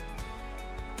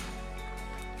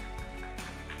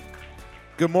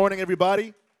Good morning,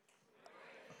 everybody.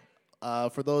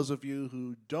 For those of you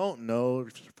who don't know, if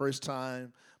it's your first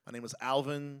time, my name is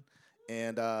Alvin,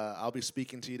 and I'll be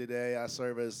speaking to you today. I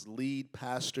serve as lead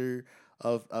pastor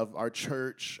of our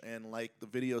church, and like the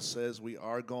video says, we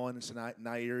are going to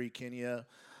Nairi, Kenya,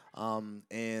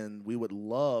 and we would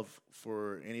love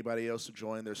for anybody else to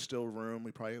join. There's still room.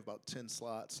 We probably have about 10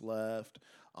 slots left.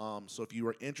 So if you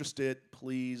are interested,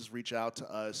 please reach out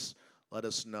to us. Let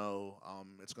us know.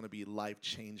 It's going to be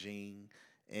life-changing,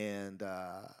 and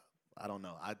I don't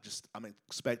know. I'm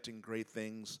expecting great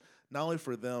things, not only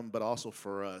for them but also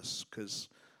for us. Because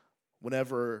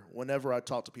whenever I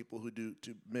talk to people who do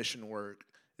mission work,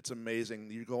 it's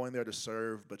amazing. You're going there to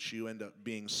serve, but you end up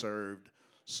being served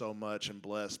so much and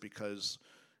blessed because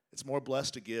it's more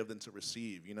blessed to give than to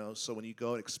receive. So when you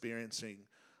go experiencing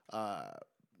uh,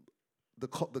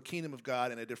 the kingdom of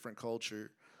God in a different culture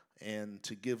and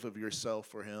to give of yourself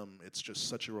for him, it's just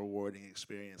such a rewarding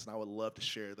experience. And I would love to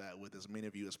share that with as many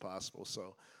of you as possible.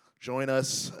 So join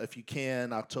us if you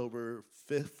can, October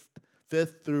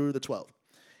 5th through the 12th.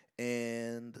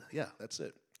 And yeah, that's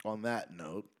it. On that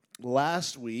note,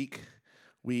 last week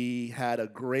we had a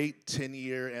great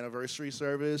 10-year anniversary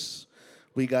service.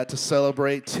 We got to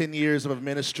celebrate 10 years of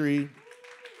ministry.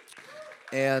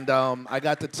 And I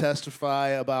got to testify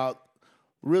about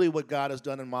really what God has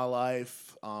done in my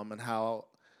life and how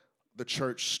the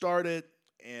church started,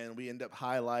 and we end up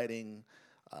highlighting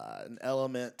an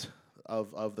element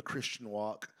of the Christian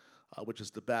walk, which is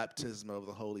the baptism of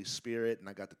the Holy Spirit, and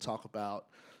I got to talk about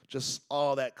just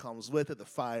all that comes with it, the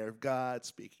fire of God,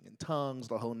 speaking in tongues,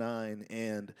 the whole nine,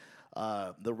 and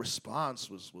the response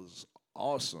was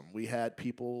awesome. We had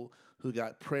people who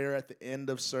got prayer at the end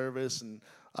of service and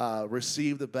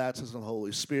received the baptism of the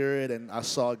Holy Spirit, and I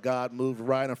saw God move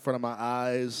right in front of my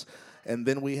eyes. And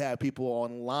then we had people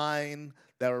online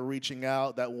that were reaching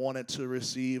out that wanted to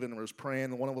receive and was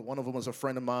praying. One of them was a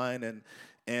friend of mine,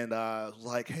 and was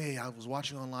like, "Hey, I was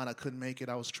watching online. I couldn't make it.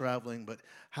 I was traveling, but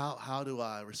how do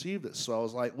I receive this?" So I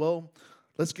was like, "Well,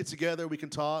 let's get together. We can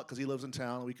talk because he lives in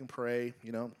town. We can pray.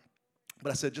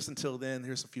 But I said, just until then,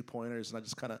 here's a few pointers, and I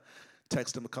just kind of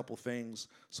texted him a couple things.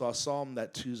 So I saw him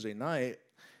that Tuesday night,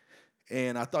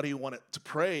 and I thought he wanted to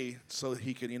pray so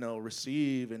he could,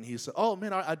 receive. And he said, "Oh,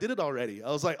 man, I did it already."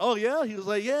 I was like, "Oh, yeah?" He was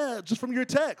like, "Yeah, just from your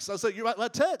text." I said, "My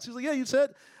text?" He was like, "Yeah, you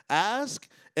said ask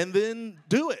and then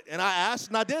do it." And I asked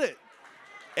and I did it.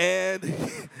 And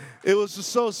it was just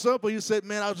so simple. He said,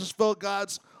 "Man, I just felt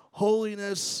God's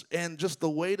holiness and just the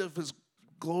weight of his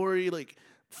glory, like,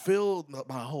 filled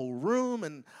my whole room,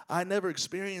 and I never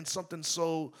experienced something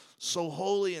so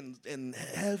holy and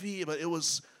heavy, but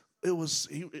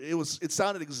it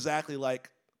sounded exactly like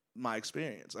my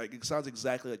experience. Like, it sounds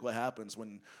exactly like what happens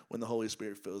when the Holy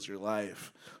Spirit fills your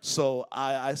life." So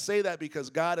I say that because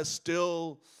God is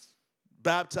still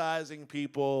baptizing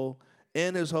people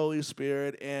in his Holy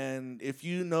Spirit. And if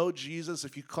you know Jesus,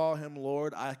 if you call him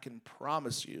Lord, I can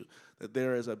promise you that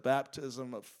there is a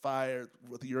baptism of fire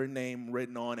with your name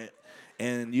written on it.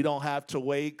 And you don't have to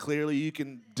wait. Clearly, you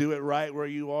can do it right where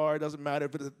you are. It doesn't matter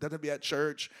if it doesn't be at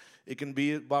church. It can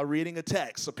be by reading a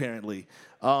text, apparently.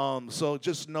 So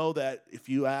just know that if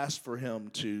you ask for him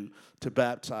to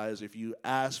baptize, if you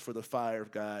ask for the fire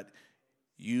of God,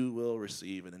 you will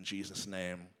receive it in Jesus'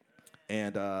 name.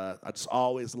 And I just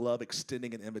always love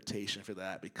extending an invitation for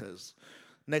that because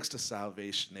next to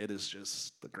salvation, it is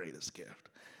just the greatest gift.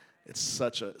 It's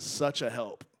such a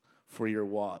help for your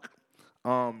walk.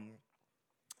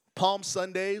 Palm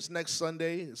Sundays, next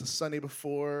Sunday is the Sunday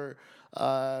before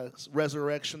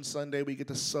Resurrection Sunday. We get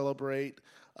to celebrate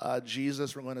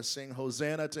Jesus. We're going to sing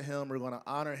Hosanna to him. We're going to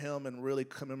honor him and really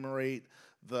commemorate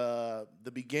the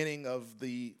beginning of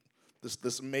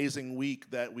this amazing week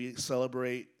that we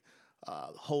celebrate,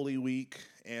 Holy Week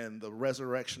and the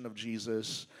resurrection of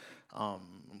Jesus. I'm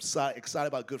excited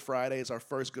about Good Friday. It's our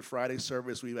first Good Friday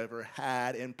service we've ever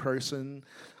had in person.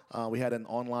 We had an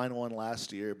online one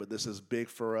last year, but this is big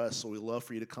for us, so we love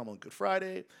for you to come on Good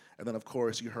Friday. And then, of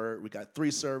course, you heard we got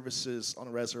 3 services on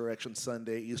Resurrection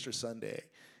Sunday, Easter Sunday,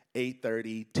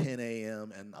 8:30, 10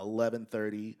 a.m., and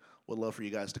 11:30. We'd love for you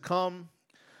guys to come.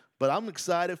 But I'm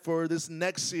excited for this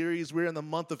next series. We're in the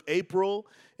month of April.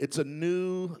 It's a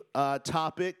new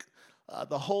topic.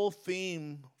 The whole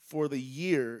theme for the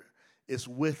year is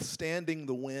withstanding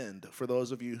the wind. For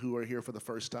those of you who are here for the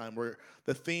first time,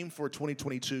 the theme for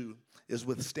 2022 is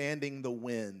withstanding the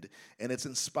wind. And it's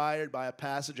inspired by a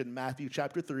passage in Matthew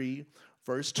chapter 3,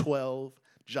 verse 12.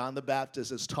 John the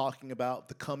Baptist is talking about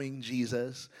the coming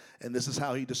Jesus, and this is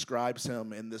how he describes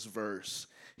him in this verse.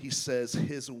 He says,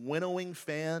 his winnowing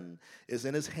fan is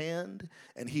in his hand,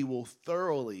 and he will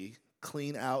thoroughly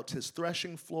clean out his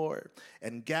threshing floor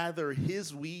and gather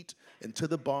his wheat into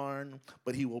the barn,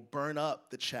 but he will burn up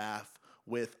the chaff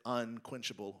with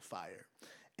unquenchable fire.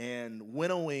 And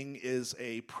winnowing is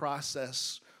a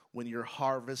process when you're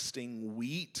harvesting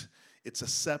wheat. It's a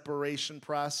separation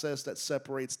process that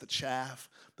separates the chaff,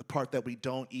 the part that we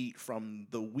don't eat, from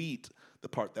the wheat, the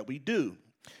part that we do.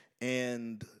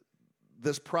 And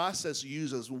this process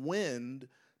uses wind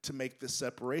to make this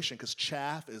separation, because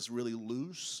chaff is really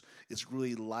loose, it's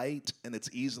really light, and it's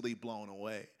easily blown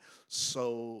away.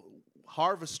 So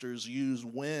harvesters use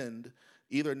wind,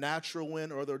 either natural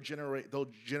wind, or they'll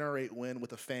generate wind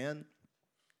with a fan,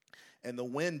 and the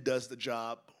wind does the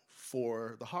job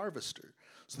for the harvester.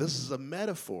 So this is a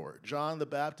metaphor. John the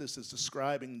Baptist is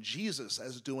describing Jesus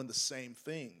as doing the same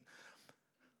thing.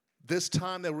 This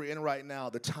time that we're in right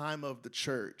now, the time of the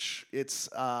church, it's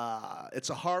a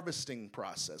harvesting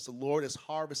process. The Lord is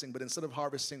harvesting, but instead of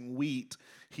harvesting wheat,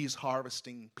 he's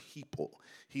harvesting people.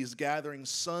 He's gathering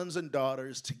sons and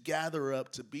daughters to gather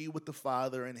up to be with the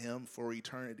Father and him for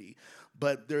eternity.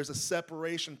 But there's a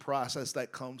separation process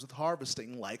that comes with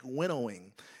harvesting, like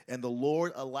winnowing. And the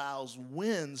Lord allows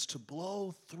winds to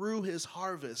blow through his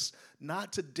harvest,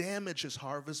 not to damage his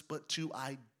harvest, but to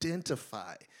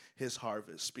identify his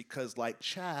harvest. Because like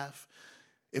chaff,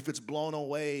 if it's blown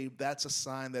away, that's a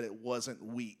sign that it wasn't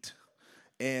wheat.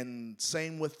 And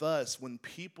same with us, when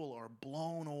people are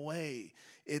blown away,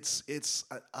 it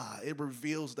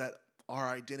reveals that our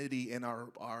identity and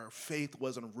our faith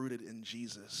wasn't rooted in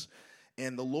Jesus.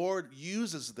 And the Lord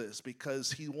uses this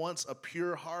because he wants a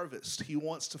pure harvest. He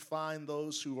wants to find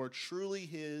those who are truly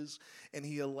his, and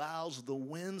he allows the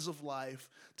winds of life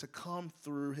to come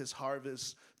through his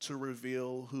harvest to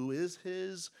reveal who is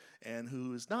his and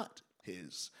who is not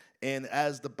his. And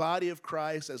as the body of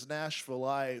Christ, as Nashville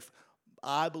Life,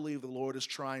 I believe the Lord is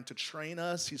trying to train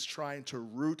us. He's trying to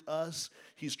root us.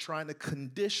 He's trying to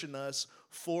condition us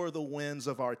for the winds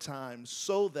of our time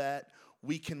so that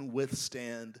we can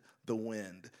withstand the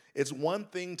wind. It's one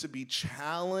thing to be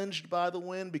challenged by the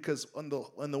wind, because in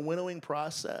the winnowing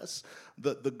process,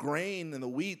 the grain and the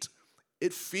wheat,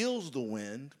 it feels the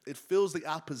wind. It feels the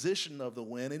opposition of the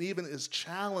wind. It even is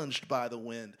challenged by the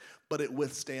wind, but it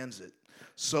withstands it.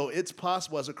 So it's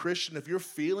possible as a Christian, if you're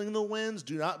feeling the winds,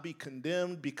 do not be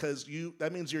condemned, because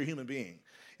that means you're a human being.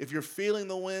 If you're feeling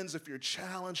the winds, if you're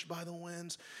challenged by the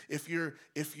winds, if you're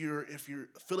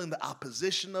feeling the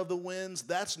opposition of the winds,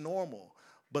 that's normal.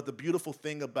 But the beautiful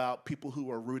thing about people who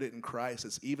are rooted in Christ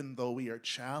is even though we are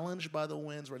challenged by the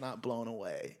winds, we're not blown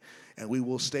away. And we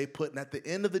will stay put. And at the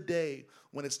end of the day,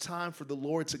 when it's time for the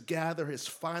Lord to gather his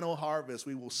final harvest,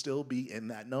 we will still be in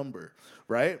that number,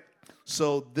 right?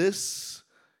 So this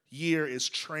year is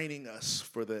training us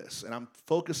for this. And I'm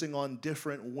focusing on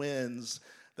different winds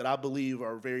that I believe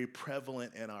are very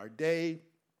prevalent in our day.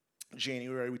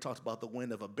 January, we talked about the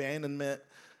wind of abandonment.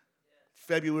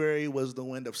 February was the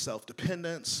wind of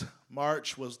self-dependence.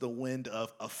 March was the wind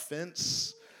of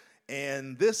offense.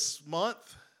 And this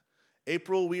month,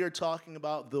 April, we are talking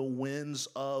about the winds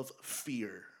of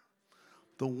fear.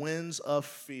 The winds of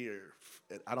fear.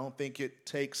 I don't think it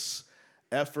takes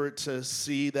effort to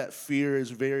see that fear is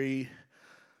very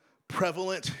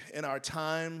prevalent in our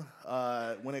time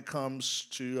when it comes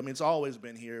to, it's always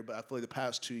been here, but I feel like the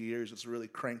past 2 years it's really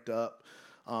cranked up.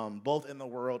 Both in the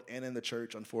world and in the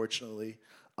church, unfortunately.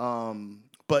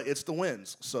 But it's the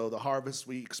winds. So the harvest,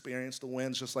 we experience the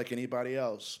winds just like anybody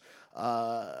else.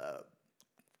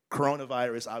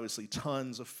 Coronavirus, obviously,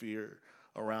 tons of fear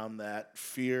around that.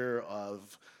 Fear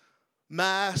of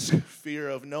mask, fear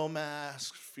of no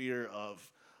mask, fear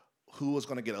of who was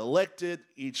going to get elected.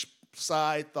 Each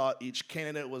side thought each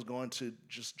candidate was going to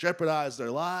just jeopardize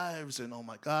their lives. And, oh,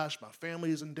 my gosh, my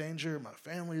family is in danger.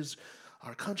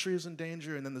 Our country is in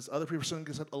danger, and then this other person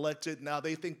gets elected. Now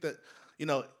they think that,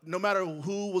 no matter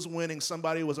who was winning,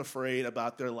 somebody was afraid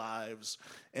about their lives.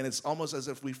 And it's almost as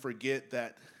if we forget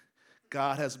that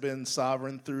God has been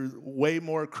sovereign through way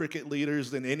more cricket leaders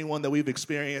than anyone that we've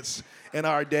experienced in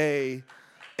our day.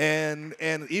 And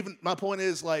even my point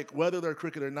is, like, whether they're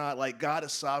cricket or not, like, God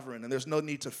is sovereign, and there's no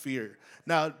need to fear.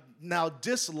 Now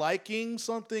disliking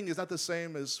something is not the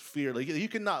same as fear. Like, you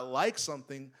can not like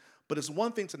something, but it's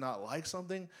one thing to not like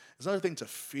something. It's another thing to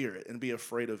fear it and be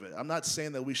afraid of it. I'm not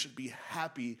saying that we should be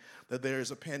happy that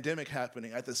there's a pandemic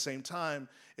happening. At the same time,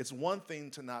 it's one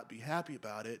thing to not be happy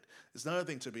about it. It's another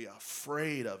thing to be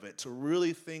afraid of it, to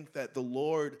really think that the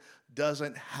Lord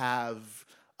doesn't have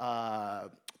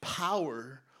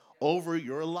power over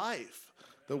your life.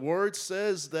 The word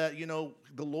says that,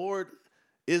 the Lord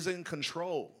is in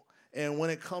control. And when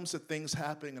it comes to things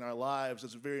happening in our lives,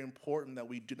 it's very important that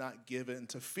we do not give in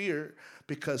to fear,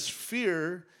 because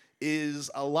fear is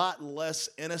a lot less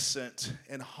innocent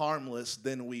and harmless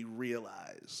than we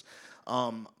realize.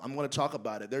 I'm going to talk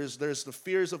about it. There's the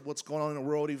fears of what's going on in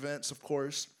world events, of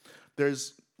course.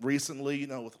 There's recently,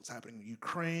 with what's happening in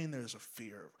Ukraine, there's a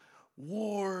fear of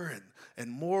war and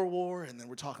more war, and then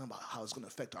we're talking about how it's going to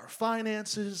affect our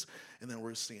finances, and then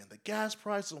we're seeing the gas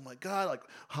prices. Oh my God, like,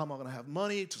 how am I going to have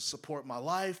money to support my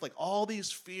life? Like, all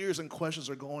these fears and questions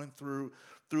are going through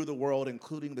the world,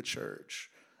 including the church.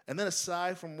 And then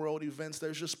aside from world events,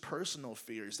 there's just personal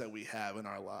fears that we have in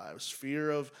our lives.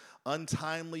 Fear of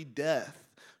untimely death,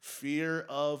 fear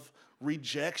of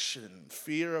rejection,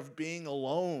 fear of being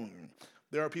alone.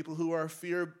 There are people who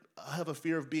have a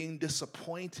fear of being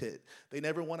disappointed. They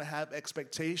never want to have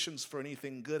expectations for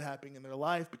anything good happening in their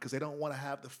life because they don't want to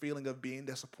have the feeling of being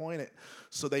disappointed.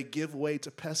 So they give way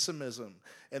to pessimism.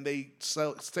 And they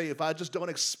say, if I just don't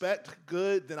expect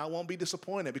good, then I won't be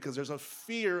disappointed, because there's a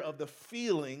fear of the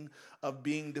feeling of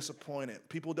being disappointed.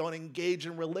 People don't engage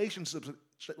in relationships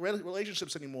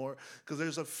anymore because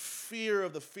there's a fear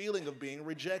of the feeling of being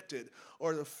rejected,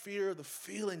 or the fear of the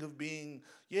feeling of being,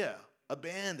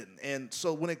 abandoned. And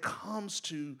so when it comes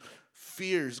to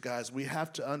fears, guys, we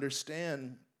have to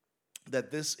understand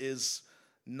that this is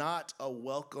not a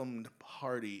welcomed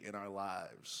party in our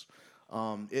lives.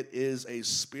 It is a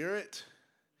spirit,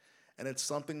 and it's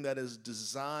something that is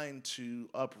designed to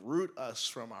uproot us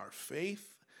from our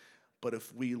faith. But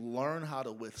if we learn how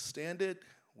to withstand it,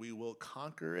 we will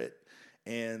conquer it.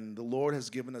 And the Lord has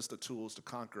given us the tools to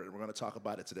conquer it. We're going to talk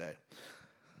about it today.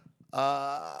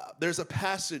 There's a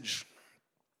passage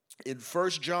in 1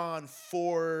 John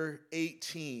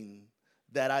 4:18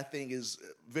 that I think is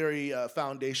very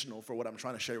foundational for what I'm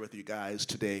trying to share with you guys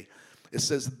today. It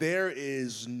says, "There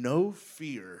is no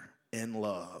fear in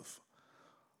love,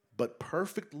 but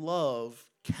perfect love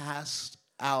casts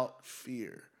out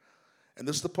fear." And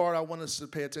this is the part I want us to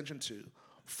pay attention to.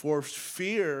 For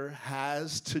fear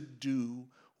has to do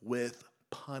with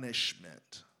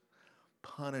punishment.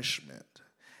 Punishment.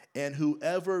 And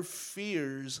whoever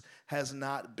fears has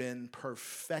not been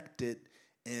perfected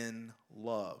in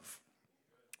love.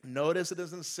 Notice it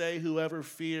doesn't say whoever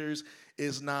fears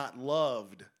is not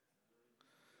loved.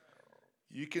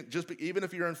 You can even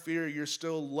if you're in fear, you're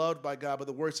still loved by God, but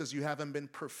the word says you haven't been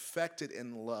perfected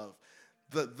in love.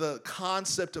 The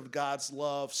concept of God's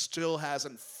love still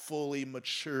hasn't fully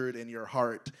matured in your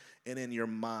heart and in your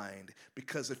mind.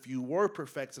 Because if you were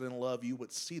perfected in love, you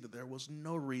would see that there was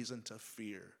no reason to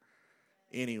fear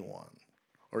anyone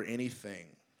or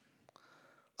anything.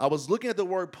 I was looking at the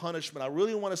word punishment. I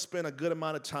really want to spend a good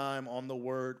amount of time on the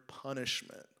word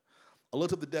punishment. I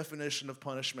looked up the definition of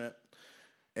punishment,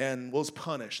 and what's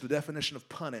punish? The definition of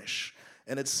punish.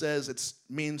 And it says it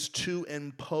means to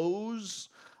impose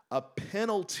a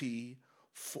penalty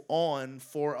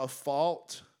for a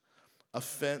fault,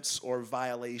 offense, or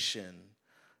violation.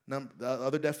 Now, the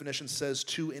other definition says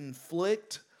to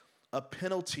inflict a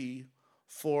penalty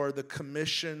for the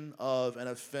commission of an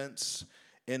offense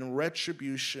in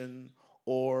retribution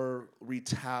or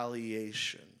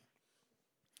retaliation.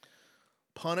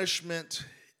 Punishment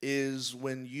is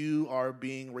when you are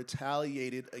being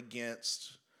retaliated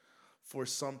against for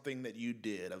something that you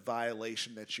did, a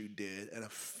violation that you did, an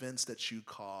offense that you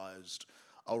caused,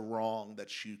 a wrong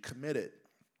that you committed.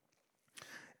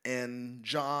 And 1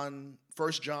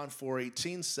 John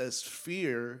 4:18 says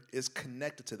fear is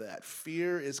connected to that.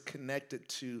 Fear is connected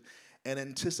to an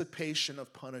anticipation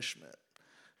of punishment,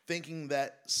 thinking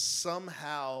that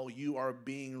somehow you are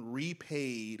being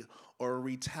repaid or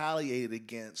retaliated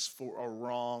against for a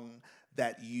wrong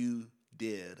that you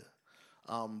did.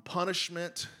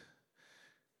 Punishment,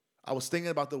 I was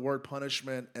thinking about the word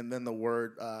punishment and then the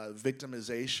word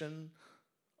victimization.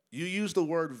 You use the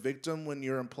word victim when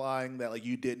you're implying that like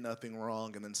you did nothing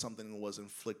wrong and then something was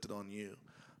inflicted on you.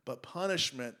 But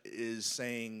punishment is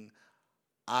saying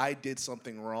I did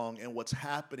something wrong, and what's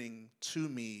happening to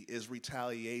me is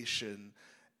retaliation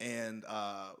and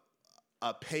a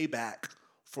payback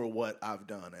for what I've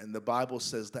done. And the Bible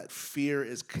says that fear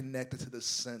is connected to the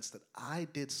sense that I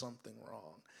did something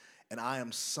wrong, and I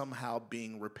am somehow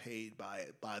being repaid by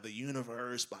it, by the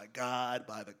universe, by God,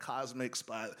 by the cosmics,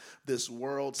 by this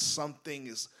world.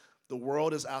 The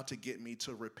world is out to get me,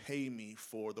 to repay me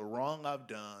for the wrong I've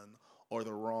done or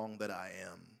the wrong that I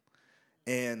am.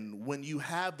 And when you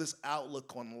have this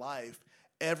outlook on life,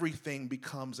 everything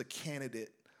becomes a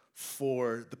candidate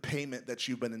for the payment that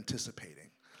you've been anticipating.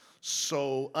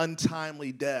 So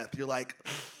untimely death, you're like,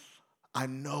 I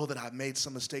know that I've made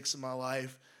some mistakes in my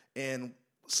life, and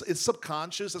it's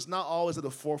subconscious. It's not always at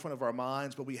the forefront of our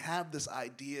minds, but we have this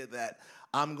idea that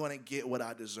I'm going to get what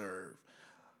I deserve.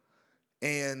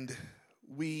 And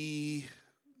we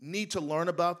need to learn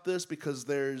about this because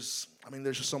there's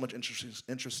just so much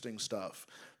interesting stuff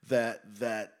that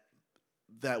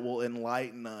will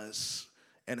enlighten us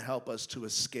and help us to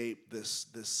escape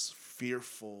this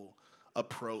fearful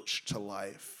approach to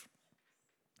life.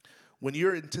 When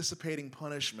you're anticipating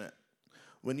punishment,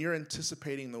 when you're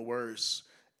anticipating the worst,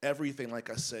 everything, like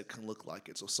I said, can look like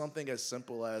it. So something as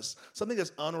simple as, something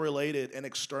as unrelated and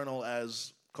external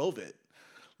as COVID.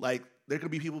 Like, there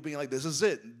could be people being like, this is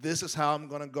it. This is how I'm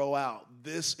going to go out.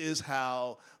 This is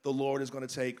how the Lord is going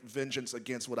to take vengeance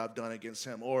against what I've done against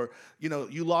him. Or,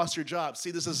 you lost your job. See,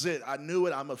 this is it. I knew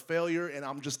it. I'm a failure, and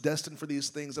I'm just destined for these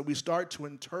things. And we start to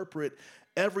interpret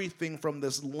everything from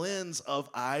this lens of,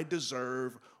 I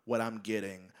deserve what I'm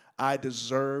getting. I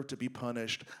deserve to be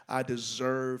punished. I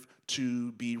deserve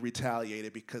to be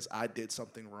retaliated because I did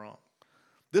something wrong.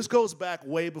 This goes back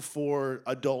way before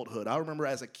adulthood. I remember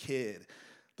as a kid,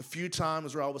 the few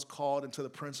times where I was called into the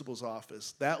principal's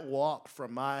office, that walk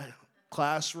from my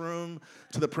classroom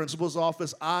to the principal's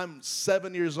office, I'm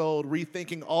 7 years old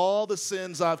rethinking all the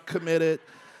sins I've committed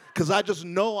because I just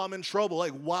know I'm in trouble.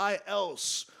 Like, why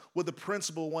else would the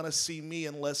principal want to see me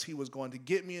unless he was going to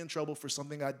get me in trouble for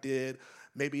something I did?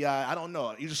 Maybe I don't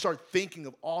know. You just start thinking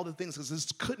of all the things because this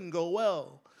couldn't go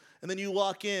well. And then you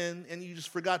walk in and you just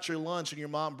forgot your lunch and your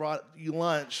mom brought you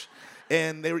lunch.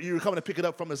 And you were coming to pick it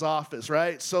up from his office,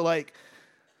 right? So,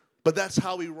 but that's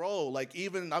how we roll. Like,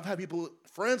 even, I've had people,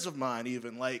 friends of mine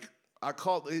even, like, I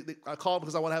called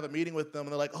because I want to have a meeting with them, and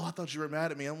they're like, oh, I thought you were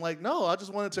mad at me. I'm like, no, I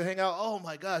just wanted to hang out. Oh,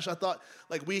 my gosh, I thought,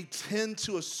 we tend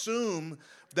to assume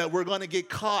that we're going to get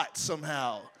caught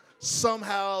somehow.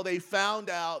 Somehow they found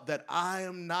out that I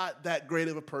am not that great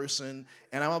of a person,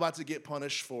 and I'm about to get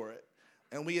punished for it.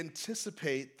 And we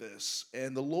anticipate this,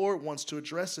 and the Lord wants to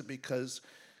address it because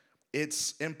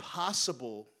it's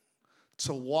impossible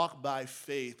to walk by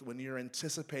faith when you're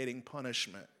anticipating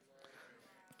punishment.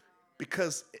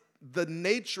 Because the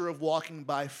nature of walking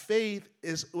by faith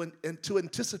is to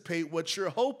anticipate what you're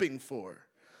hoping for.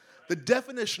 The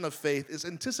definition of faith is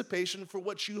anticipation for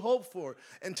what you hope for,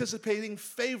 anticipating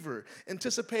favor,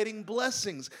 anticipating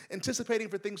blessings, anticipating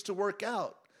for things to work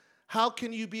out. How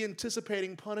can you be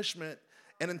anticipating punishment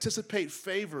and anticipate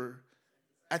favor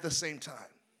at the same time?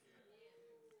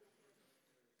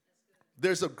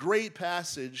 There's a great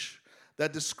passage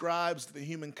that describes the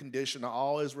human condition. I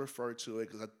always refer to it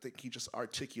because I think he just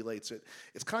articulates it.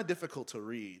 It's kind of difficult to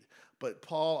read, but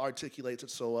Paul articulates it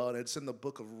so well, and it's in the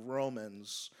book of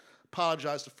Romans.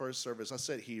 Apologize to first service. I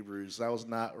said Hebrews. That was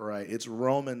not right. It's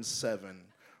Romans 7.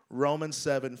 Romans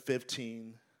 7,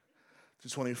 15 to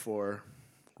 24.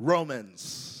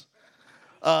 Romans.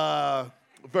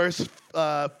 Verse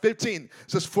 15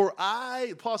 says,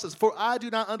 Paul says, for I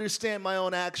do not understand my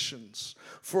own actions,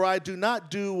 for I do not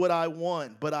do what I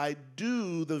want, but I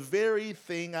do the very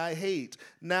thing I hate.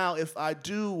 Now, if I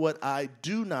do what I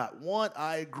do not want,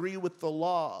 I agree with the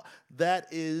law. That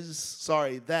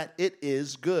it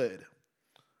is good.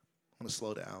 I'm going to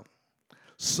slow down.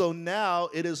 So now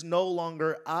it is no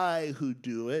longer I who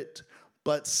do it,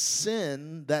 but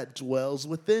sin that dwells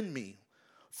within me.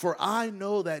 For I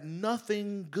know that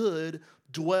nothing good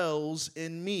dwells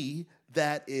in me,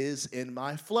 that is in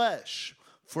my flesh.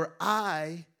 For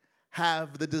I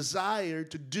have the desire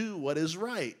to do what is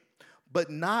right, but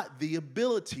not the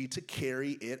ability to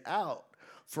carry it out.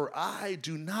 For I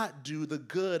do not do the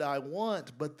good I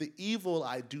want, but the evil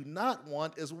I do not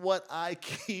want is what I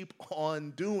keep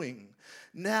on doing.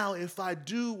 Now, if I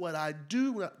do what I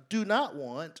do not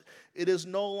want, it is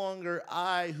no longer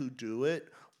I who do it,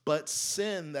 but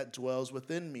sin that dwells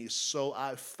within me. So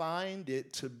I find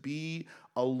it to be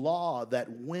a law that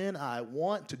when I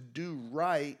want to do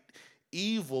right,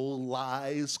 evil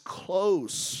lies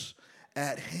close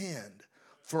at hand.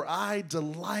 For I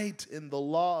delight in the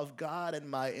law of God in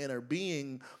my inner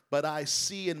being, but I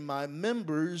see in my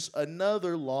members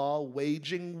another law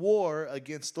waging war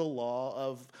against the law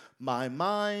of my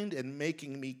mind and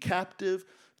making me captive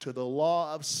to the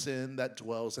law of sin that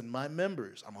dwells in my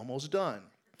members. I'm almost done.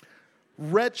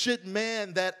 Wretched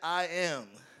man that I am,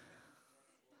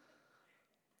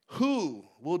 who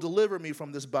will deliver me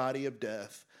from this body of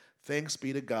death? Thanks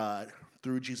be to God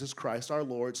through Jesus Christ our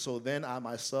Lord. So then I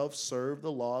myself serve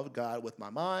the law of God with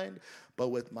my mind, but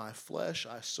with my flesh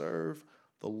I serve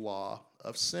the law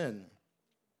of sin.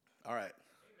 All right.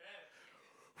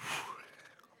 Amen.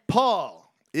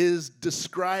 Paul is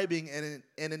describing an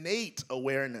innate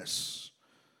awareness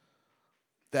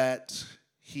that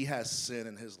he has sin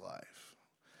in his life.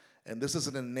 And this is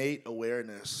an innate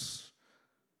awareness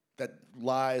that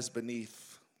lies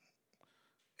beneath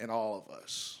in all of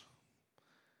us.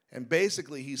 And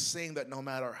basically, he's saying that no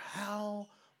matter how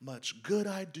much good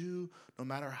I do, no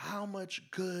matter how much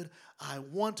good I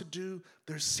want to do,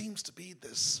 there seems to be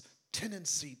this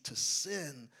tendency to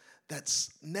sin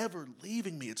that's never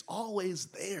leaving me. It's always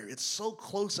there. It's so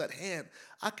close at hand.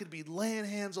 I could be laying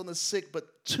hands on the sick,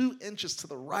 but 2 inches to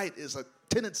the right is a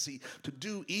tendency to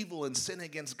do evil and sin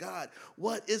against God.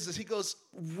 What is this? He goes,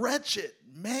 wretched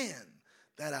man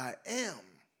that I am.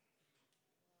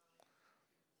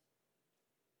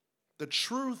 The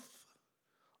truth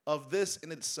of this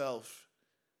in itself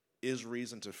is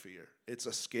reason to fear. It's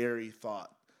a scary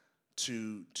thought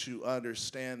to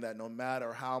understand that no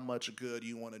matter how much good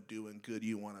you want to do and good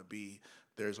you want to be,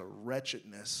 there's a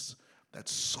wretchedness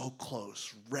that's so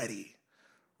close, ready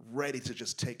to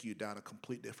just take you down a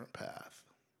complete different path.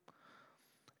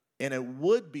 And it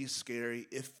would be scary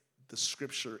if the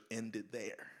scripture ended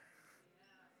there.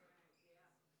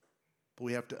 But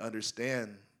we have to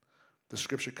understand the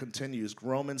scripture continues.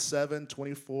 Romans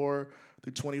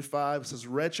 7:24-25 says,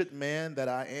 wretched man that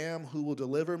I am, who will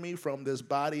deliver me from this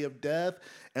body of death?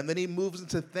 And then he moves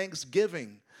into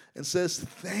thanksgiving and says,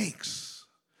 thanks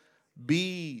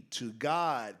be to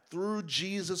God through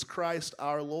Jesus Christ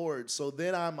our Lord. So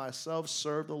then I myself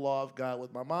serve the law of God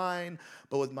with my mind,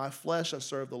 but with my flesh I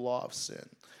serve the law of sin.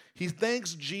 He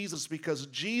thanks Jesus because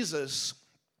Jesus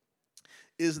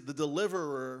is the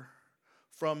deliverer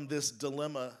from this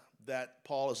dilemma that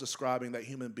Paul is describing that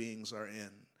human beings are in.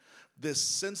 This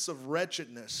sense of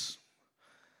wretchedness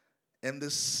and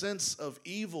this sense of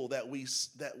evil that we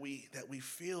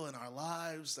feel in our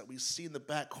lives, that we see in the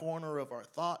back corner of our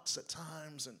thoughts at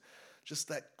times, and just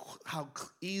that how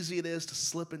easy it is to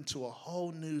slip into a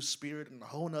whole new spirit and a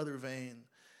whole nother vein.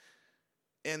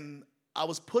 And I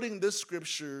was putting this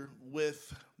scripture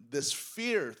with this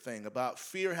fear thing, about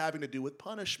fear having to do with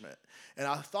punishment. And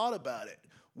I thought about it.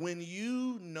 When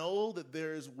you know that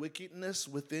there is wickedness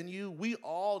within you, we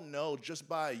all know just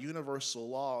by universal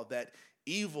law that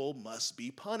evil must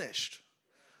be punished.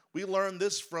 We learn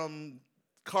this from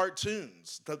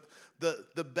cartoons.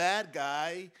 The bad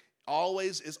guy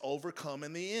always is overcome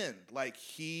in the end. Like,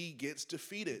 he gets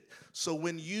defeated. So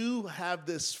when you have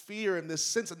this fear and this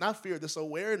sense of, not fear, this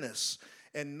awareness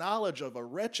and knowledge of a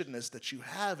wretchedness that you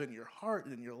have in your heart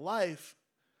and in your life,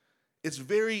 it's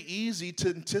very easy to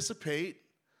anticipate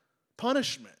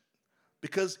punishment,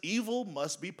 because evil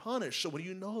must be punished. So when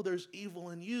you know there's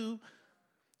evil in you,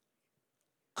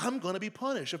 I'm going to be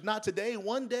punished. If not today,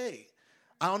 one day.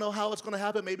 I don't know how it's going to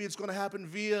happen. Maybe it's going to happen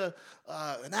via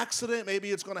an accident. Maybe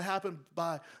it's going to happen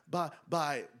by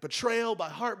betrayal, by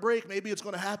heartbreak. Maybe it's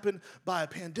going to happen by a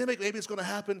pandemic. Maybe it's going to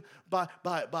happen by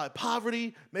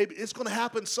poverty. Maybe it's going to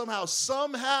happen somehow.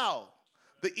 Somehow,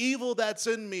 the evil that's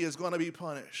in me is going to be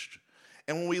punished.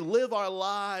 And when we live our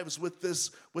lives with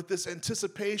this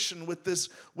anticipation, with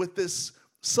this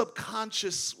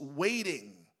subconscious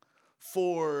waiting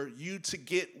for you to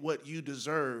get what you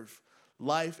deserve,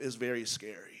 life is very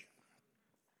scary.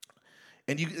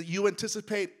 And you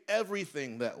anticipate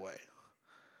everything that way.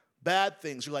 Bad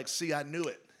things, you're like, see, I knew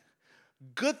it.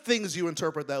 Good things you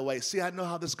interpret that way. See, I know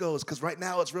how this goes, because right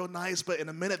now it's real nice, but in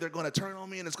a minute they're going to turn on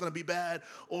me and it's going to be bad.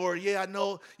 Or, yeah, I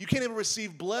know you can't even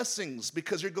receive blessings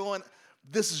because you're going,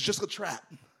 this is just a trap.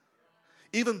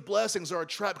 Even blessings are a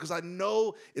trap because I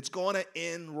know it's going to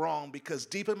end wrong, because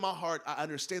deep in my heart, I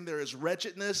understand there is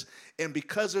wretchedness. And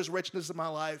because there's wretchedness in my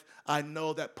life, I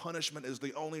know that punishment is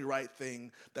the only right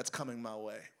thing that's coming my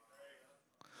way.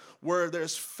 Where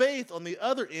there's faith on the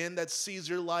other end that sees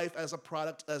your life as a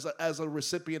product, as a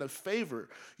recipient of favor.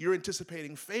 You're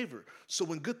anticipating favor. So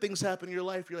when good things happen in your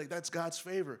life, you're like, that's God's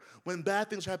favor. When bad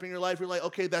things happen in your life, you're like,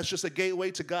 okay, that's just a gateway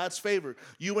to God's favor.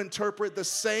 You interpret the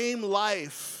same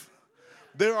life.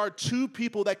 There are two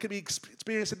people that could be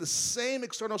experiencing the same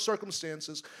external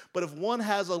circumstances, but if one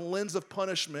has a lens of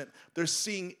punishment, they're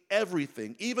seeing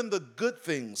everything, even the good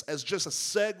things, as just a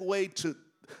segue to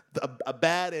a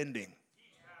bad ending.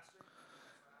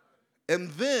 And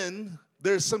then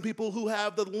there's some people who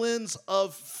have the lens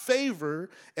of favor,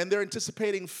 and they're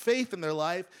anticipating faith in their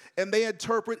life, and they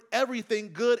interpret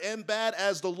everything, good and bad,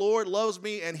 as the Lord loves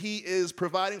me and he is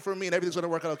providing for me and everything's going to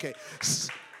work out okay.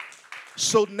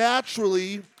 So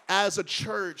naturally, as a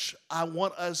church, I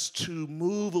want us to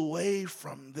move away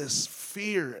from this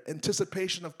fear,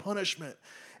 anticipation of punishment,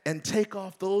 and take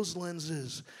off those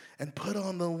lenses and put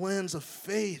on the lens of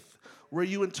faith, where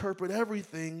you interpret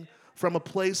everything from a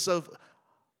place of,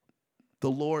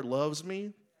 the Lord loves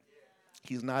me.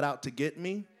 He's not out to get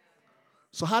me.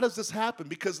 So how does this happen?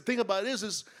 Because the thing about it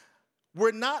is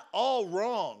we're not all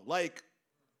wrong. Like,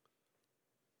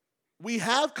 we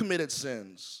have committed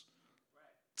sins.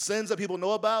 Sins that people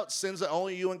know about, sins that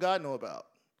only you and God know about.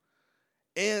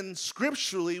 And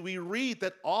scripturally, we read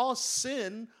that all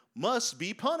sin must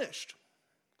be punished.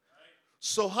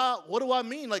 So what do I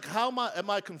mean? Like, am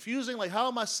I confusing? Like, how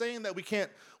am I saying that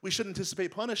we should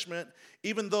anticipate punishment,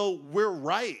 even though we're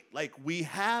right? Like, we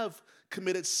have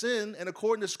committed sin, and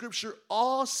according to scripture,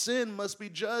 all sin must be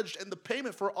judged, and the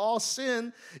payment for all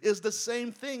sin is the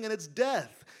same thing, and it's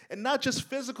death. And not just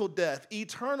physical death,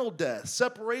 eternal death,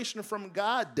 separation from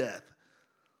God death.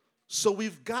 So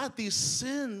we've got these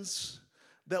sins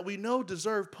that we know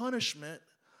deserve punishment,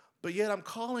 but yet I'm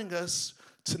calling us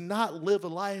to not live a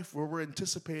life where we're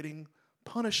anticipating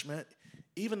punishment,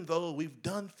 even though we've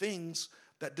done things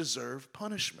that deserve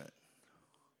punishment.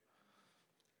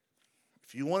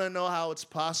 If you want to know how it's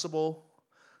possible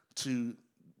to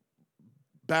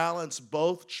balance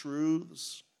both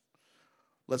truths,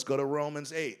 let's go to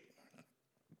Romans 8.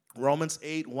 Romans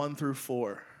 8, 1 through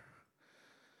 4.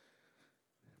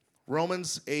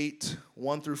 Romans 8,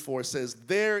 1 through 4 says,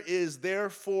 "There is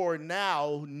therefore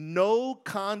now no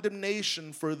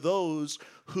condemnation for those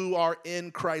who are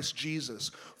in Christ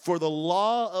Jesus. For the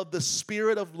law of the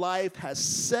Spirit of life has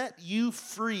set you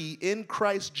free in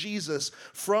Christ Jesus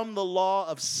from the law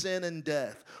of sin and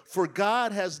death. For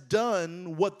God has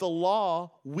done what the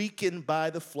law, weakened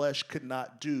by the flesh, could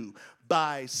not do,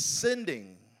 by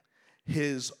sending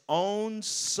his own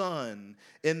Son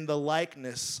in the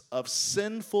likeness of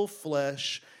sinful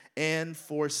flesh, and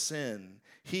for sin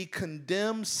he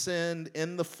condemned sin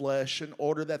in the flesh in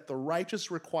order that the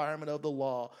righteous requirement of the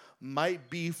law might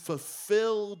be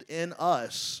fulfilled in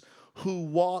us who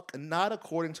walk not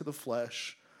according to the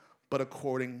flesh, but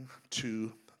according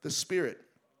to the Spirit."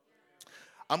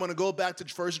 I'm going to go back to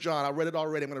 1 John. I read it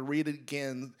already. I'm going to read it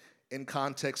again in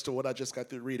context to what I just got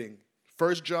through reading.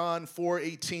 1 John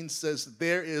 4:18 says,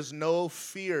 "There is no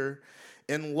fear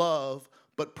in love,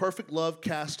 but perfect love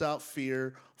casts out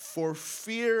fear, for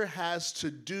fear has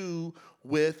to do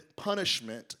with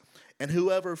punishment, and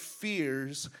whoever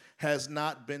fears has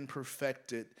not been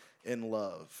perfected in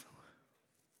love."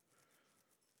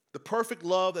 The perfect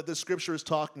love that the scripture is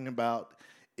talking about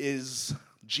is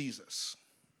Jesus.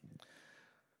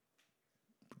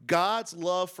 God's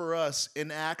love for us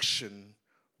in action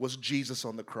was Jesus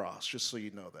on the cross, just so you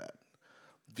know that.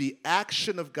 The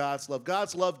action of God's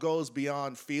love goes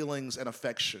beyond feelings and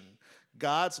affection.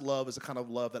 God's love is a kind of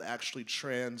love that actually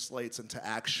translates into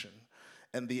action.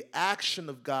 And the action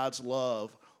of God's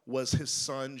love was his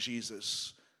son,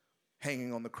 Jesus,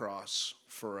 hanging on the cross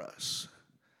for us.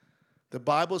 The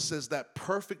Bible says that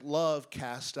perfect love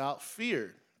casts out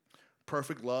fear.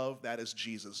 Perfect love, that is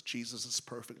Jesus. Jesus is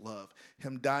perfect love.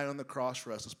 Him dying on the cross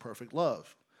for us is perfect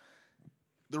love.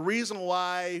 The reason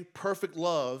why perfect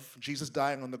love, Jesus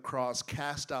dying on the cross,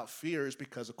 cast out fear is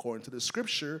because, according to the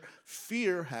scripture,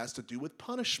 fear has to do with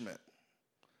punishment.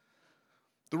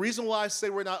 The reason why I say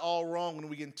we're not all wrong when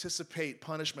we anticipate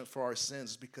punishment for our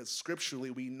sins is because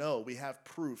scripturally we know, we have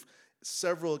proof,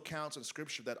 several accounts in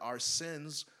scripture that our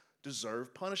sins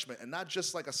deserve punishment. And not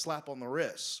just like a slap on the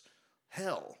wrist.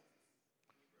 Hell.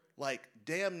 Like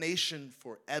damnation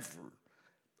forever.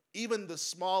 Even the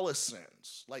smallest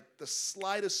sins, like the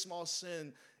slightest small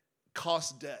sin,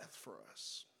 costs death for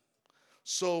us.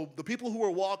 So the people who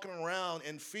are walking around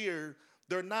in fear,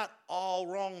 they're not all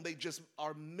wrong. They just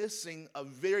are missing a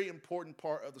very important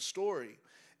part of the story.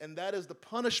 And that is the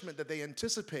punishment that they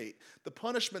anticipate. The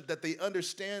punishment that they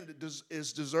understand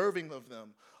is deserving of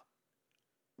them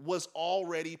was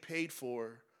already paid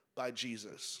for by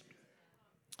Jesus.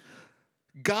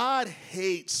 God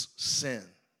hates sin.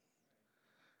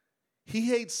 He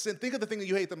hates sin. Think of the thing that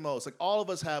you hate the most. Like, all of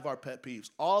us have our pet peeves.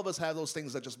 All of us have those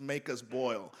things that just make us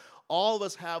boil. All of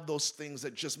us have those things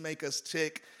that just make us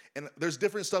tick. And there's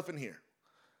different stuff in here.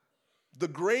 The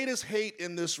greatest hate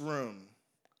in this room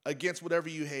against whatever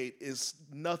you hate is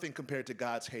nothing compared to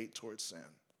God's hate towards sin.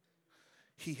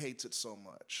 He hates it so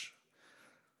much.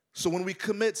 So when we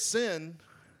commit sin,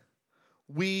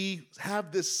 we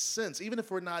have this sense, even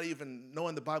if we're not even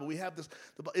knowing the Bible, we have this,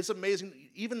 it's amazing,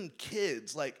 even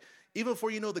kids, like, even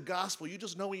before you know the gospel, you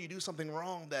just know when you do something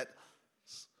wrong that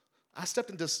I stepped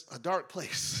into a dark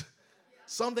place.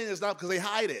 Something is not, because they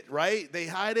hide it, right? They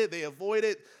hide it, they avoid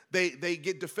it, they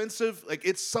get defensive. Like,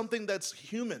 it's something that's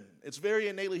human. It's very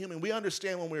innately human. We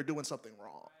understand when we're doing something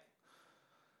wrong.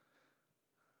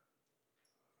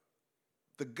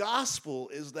 The gospel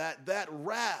is that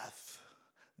wrath,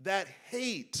 that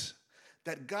hate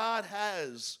that God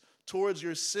has towards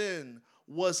your sin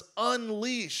was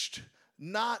unleashed,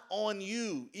 not on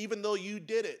you, even though you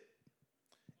did it.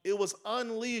 It was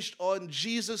unleashed on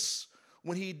Jesus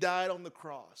when he died on the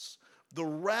cross. The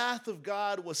wrath of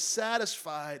God was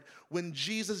satisfied when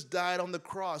Jesus died on the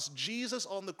cross. Jesus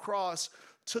on the cross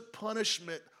took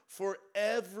punishment for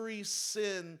every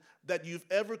sin that you've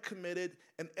ever committed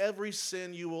and every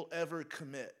sin you will ever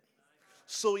commit.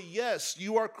 So yes,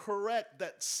 you are correct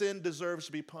that sin deserves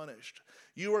to be punished.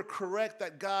 You are correct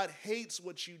that God hates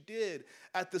what you did.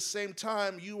 At the same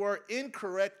time, you are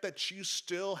incorrect that you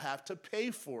still have to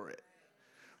pay for it.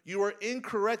 You are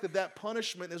incorrect that that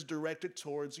punishment is directed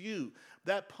towards you.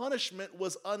 That punishment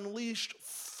was unleashed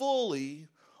fully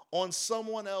on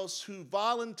someone else who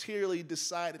voluntarily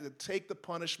decided to take the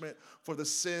punishment for the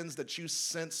sins that you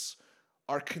sense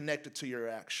are connected to your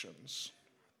actions.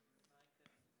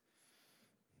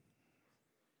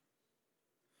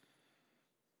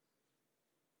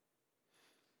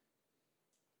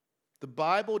 The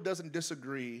Bible doesn't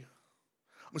disagree.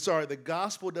 The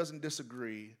gospel doesn't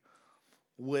disagree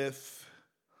with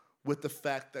the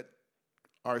fact that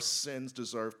our sins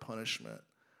deserve punishment.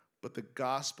 But the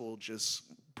gospel just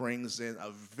brings in a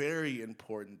very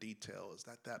important detail, is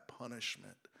that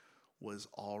punishment was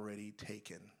already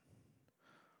taken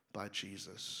by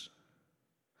Jesus.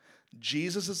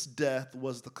 Jesus' death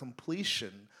was the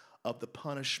completion of the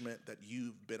punishment that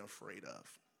you've been afraid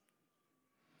of.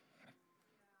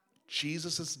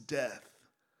 Jesus' death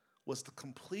was the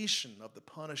completion of the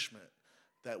punishment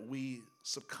that we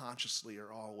subconsciously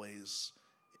are always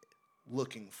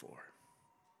looking for.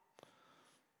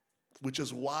 Which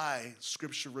is why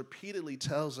Scripture repeatedly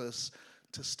tells us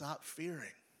to stop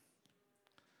fearing.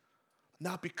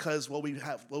 Not because what we've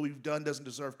done doesn't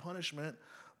deserve punishment,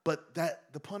 but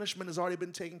that the punishment has already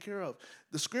been taken care of.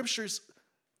 The Scriptures,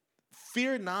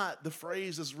 fear not, the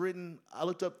phrase is written, I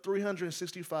looked up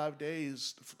 365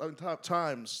 times.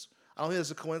 I don't think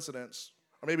it's a coincidence,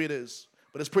 or maybe it is,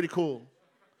 but it's pretty cool.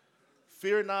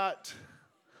 Fear not,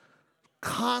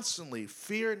 constantly,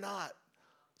 fear not.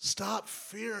 Stop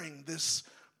fearing this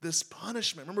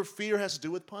punishment. Remember, fear has to do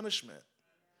with punishment.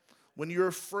 When you're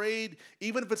afraid,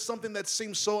 even if it's something that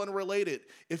seems so unrelated,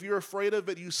 if you're afraid of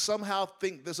it, you somehow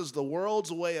think this is the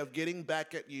world's way of getting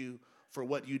back at you for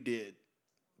what you did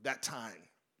that time,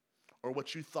 or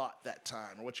what you thought that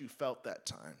time, or what you felt that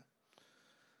time.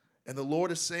 And the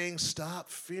Lord is saying, stop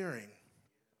fearing.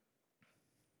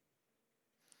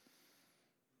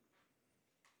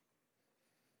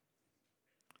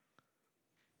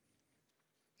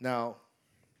 Now,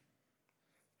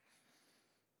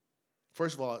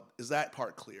 first of all, is that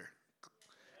part clear?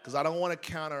 Because I don't want to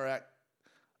counteract.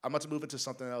 I'm about to move into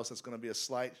something else that's going to be a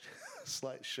slight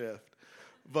shift.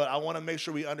 But I want to make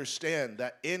sure we understand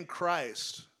that in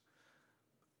Christ,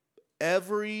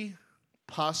 every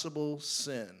possible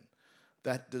sin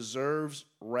that deserves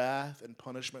wrath and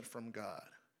punishment from God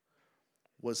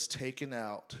was taken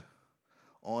out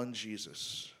on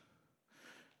Jesus.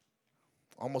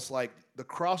 Almost like the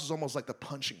cross is almost like the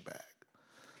punching bag.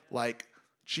 Like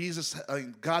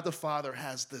God the Father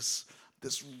has this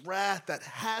wrath that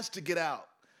has to get out.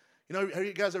 You know, have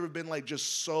you guys ever been like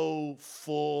just so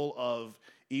full of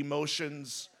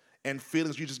emotions and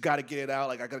feelings, you just got to get it out?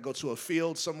 Like, I got to go to a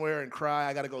field somewhere and cry.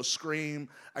 I got to go scream.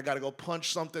 I got to go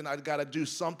punch something. I got to do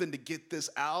something to get this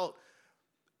out.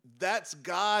 That's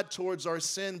God towards our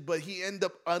sin, but he ended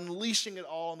up unleashing it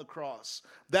all on the cross.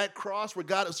 That cross where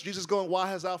Jesus going,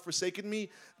 why hast thou forsaken me?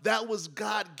 That was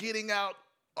God getting out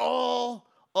all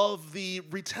of the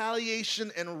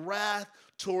retaliation and wrath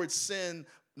towards sin,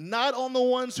 not on the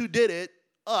ones who did it,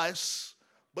 us,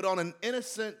 but on an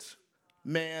innocent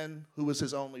man who was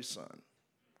his only son.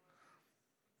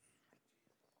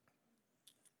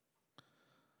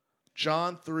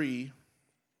 John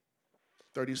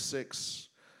 3:36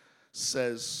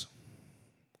 says,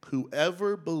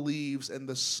 whoever believes in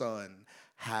the Son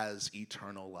has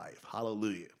eternal life.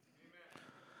 Hallelujah. Amen.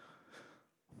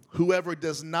 Whoever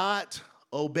does not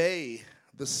obey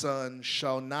the Son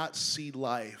shall not see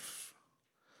life,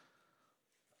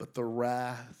 but the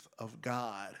wrath of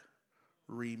God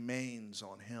remains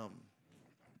on him.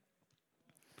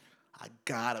 I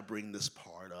gotta bring this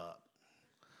part up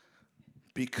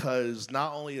because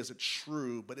not only is it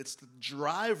true, but it's the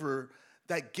driver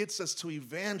that gets us to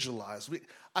evangelize.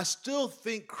 I still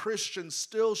think Christians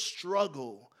still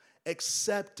struggle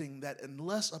accepting that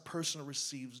unless a person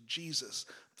receives Jesus,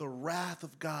 the wrath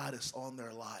of God is on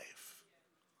their life.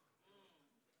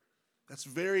 That's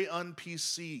very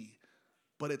un-PC,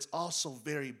 but it's also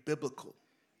very biblical.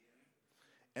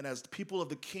 And as people of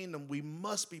the kingdom, we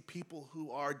must be people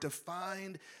who are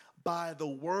defined by the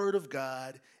word of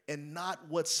God and not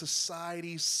what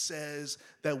society says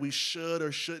that we should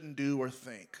or shouldn't do or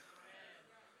think.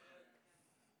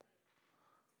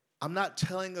 I'm not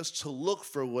telling us to look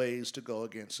for ways to go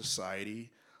against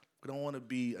society. We don't want to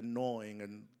be annoying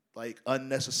and like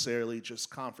unnecessarily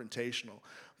just confrontational.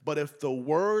 But if the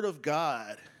word of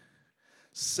God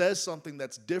says something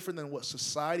that's different than what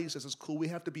society says is cool, we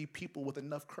have to be people with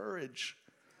enough courage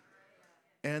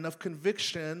and enough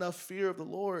conviction and enough fear of the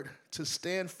Lord to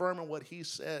stand firm in what he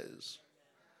says.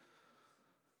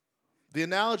 The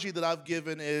analogy that I've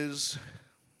given is,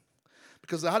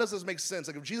 because how does this make sense?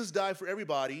 Like if Jesus died for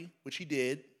everybody, which he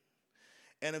did,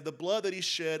 and if the blood that he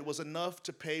shed was enough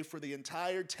to pay for the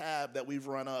entire tab that we've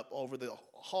run up over the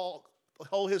whole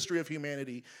history of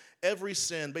humanity, every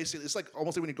sin, basically, it's like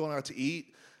almost like when you're going out to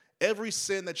eat, every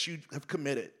sin that you have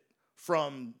committed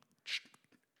from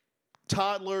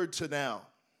toddler to now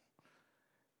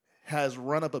has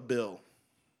run up a bill.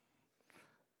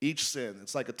 Each sin,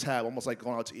 it's like a tab, almost like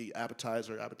going out to eat,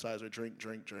 appetizer,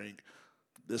 drink,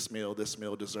 this meal,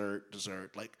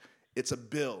 dessert. Like, it's a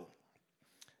bill.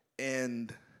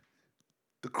 And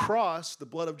the cross, the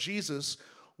blood of Jesus,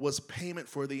 was payment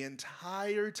for the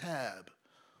entire tab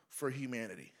for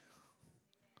humanity.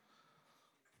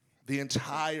 The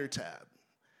entire tab.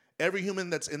 Every human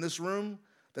that's in this room,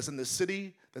 that's in this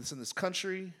city, that's in this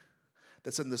country,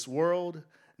 that's in this world,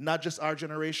 not just our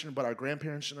generation, but our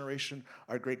grandparents' generation,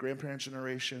 our great-grandparents'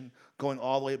 generation, going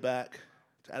all the way back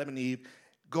to Adam and Eve,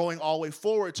 going all the way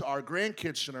forward to our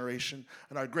grandkids' generation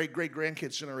and our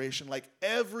great-great-grandkids' generation. Like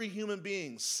every human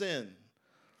being's sin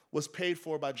was paid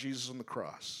for by Jesus on the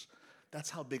cross. That's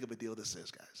how big of a deal this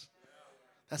is, guys.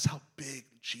 That's how big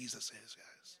Jesus is,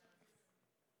 guys.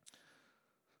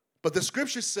 But the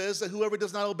scripture says that whoever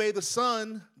does not obey the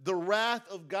Son, the wrath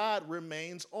of God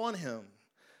remains on him.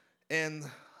 And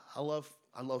I love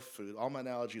food. All my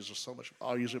analogies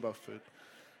are usually about food.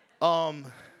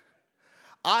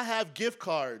 I have gift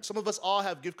cards. Some of us all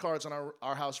have gift cards in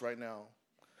our house right now.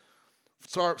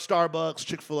 Starbucks,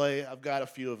 Chick-fil-A, I've got a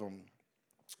few of them.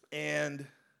 And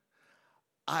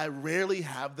I rarely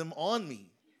have them on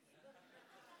me.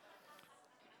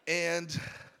 And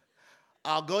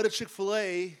I'll go to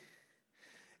Chick-fil-A,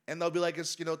 and they'll be like,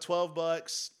 it's,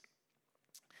 $12.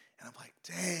 And I'm like,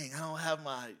 dang, I don't have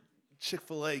my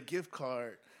Chick-fil-A gift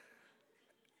card.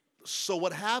 So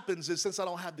what happens is, since I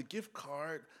don't have the gift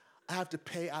card, I have to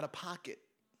pay out of pocket.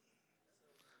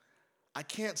 I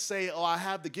can't say, I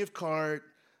have the gift card.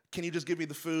 Can you just give me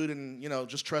the food and,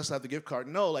 just trust I have the gift card?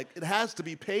 No, it has to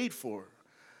be paid for.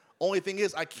 Only thing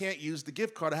is, I can't use the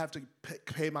gift card. I have to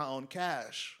pay my own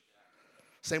cash.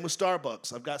 Same with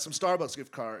Starbucks. I've got some Starbucks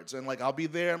gift cards. And, I'll be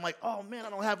there. I'm like, oh, man, I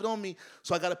don't have it on me.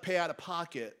 So I got to pay out of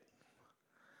pocket.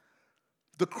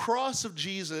 The cross of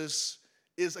Jesus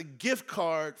is a gift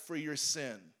card for your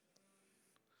sin.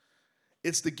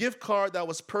 It's the gift card that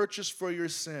was purchased for your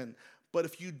sin. But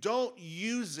if you don't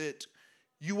use it,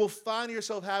 you will find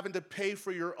yourself having to pay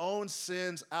for your own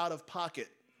sins out of pocket.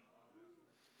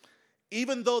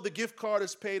 Even though the gift card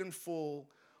is paid in full,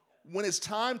 when it's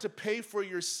time to pay for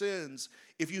your sins,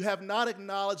 if you have not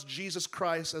acknowledged Jesus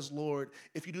Christ as Lord,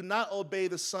 if you do not obey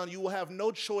the Son, you will have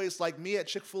no choice, like me at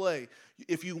Chick-fil-A.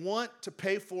 If you want to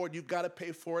pay for it, you've got to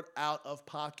pay for it out of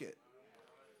pocket.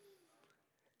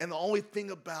 And the only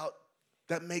thing about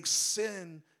that makes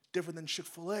sin different than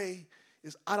Chick-fil-A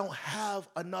is I don't have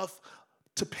enough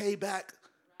to pay back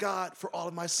God for all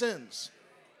of my sins,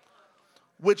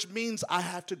 which means I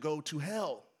have to go to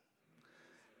hell.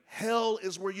 Hell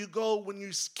is where you go when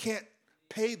you can't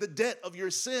pay the debt of your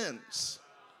sins.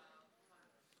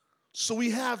 So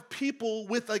we have people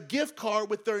with a gift card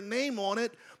with their name on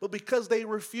it, but because they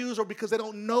refuse or because they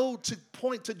don't know to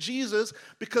point to Jesus,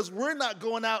 because we're not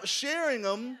going out sharing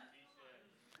them,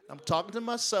 I'm talking to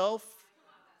myself,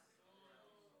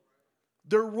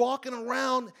 they're walking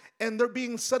around and they're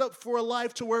being set up for a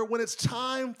life to where when it's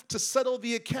time to settle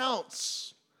the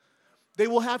accounts, they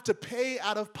will have to pay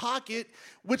out of pocket,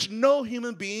 which no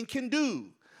human being can do.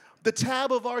 The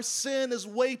tab of our sin is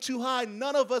way too high.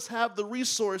 None of us have the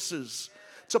resources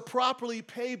to properly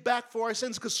pay back for our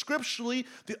sins, because scripturally,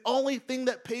 the only thing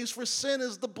that pays for sin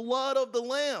is the blood of the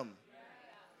Lamb.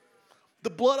 The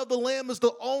blood of the Lamb is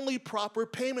the only proper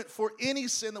payment for any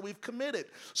sin that we've committed.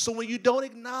 So when you don't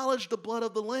acknowledge the blood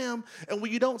of the Lamb and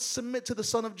when you don't submit to the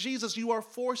Son of Jesus, you are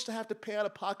forced to have to pay out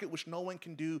of pocket, which no one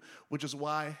can do, which is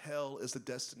why hell is the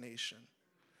destination.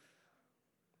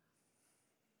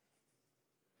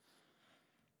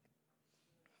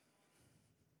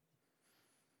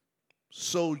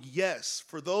 So yes,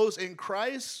 for those in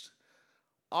Christ,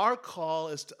 our call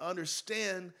is to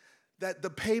understand that the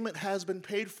payment has been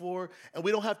paid for, and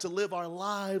we don't have to live our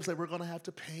lives like we're going to have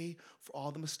to pay for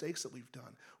all the mistakes that we've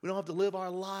done. We don't have to live our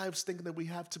lives thinking that we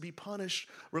have to be punished.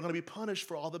 We're going to be punished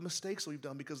for all the mistakes we've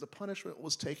done because the punishment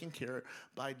was taken care of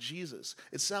by Jesus.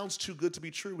 It sounds too good to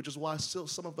be true, which is why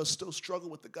some of us still struggle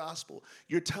with the gospel.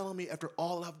 You're telling me after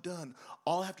all I've done,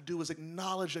 all I have to do is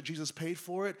acknowledge that Jesus paid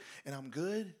for it, and I'm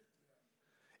good?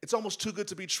 It's almost too good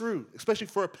to be true, especially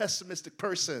for a pessimistic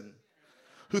person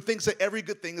who thinks that every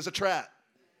good thing is a trap.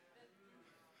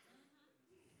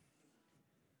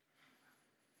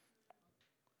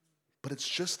 But it's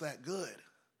just that good.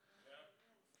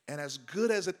 And as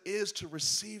good as it is to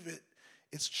receive it,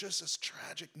 it's just as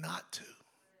tragic not to.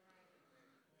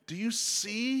 Do you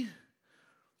see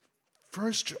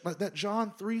that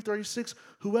John 3:36,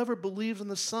 whoever believes in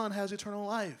the Son has eternal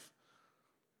life?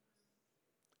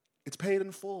 It's paid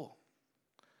in full.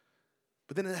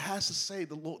 But then it has to say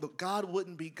God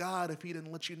wouldn't be God if he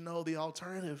didn't let you know the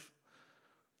alternative.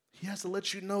 He has to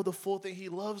let you know the full thing. He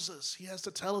loves us. He has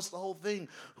to tell us the whole thing.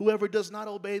 Whoever does not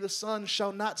obey the Son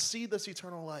shall not see this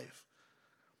eternal life,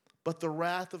 but the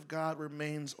wrath of God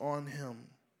remains on him.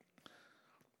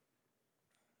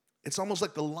 It's almost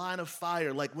like the line of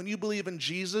fire. Like when you believe in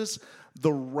Jesus,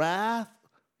 the wrath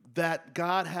that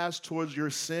God has towards your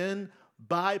sin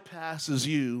bypasses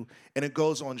you and it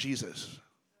goes on Jesus.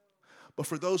 But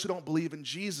for those who don't believe in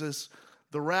Jesus,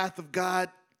 the wrath of God,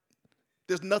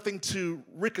 there's nothing to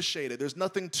ricochet it. There's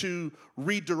nothing to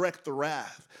redirect the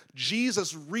wrath.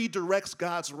 Jesus redirects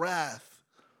God's wrath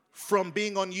from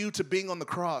being on you to being on the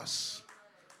cross.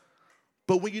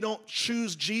 But when you don't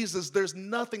choose Jesus, there's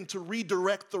nothing to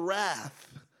redirect the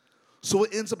wrath. So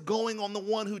it ends up going on the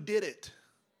one who did it.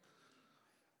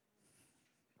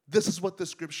 This is what the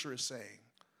scripture is saying.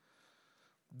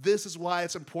 This is why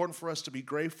it's important for us to be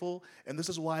grateful, and this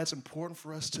is why it's important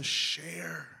for us to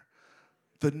share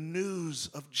the news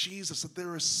of Jesus, that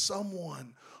there is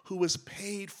someone who has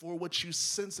paid for what you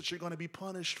sense that you're going to be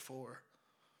punished for.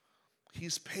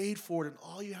 He's paid for it, and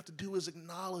all you have to do is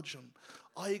acknowledge him.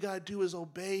 All you got to do is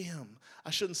obey him. I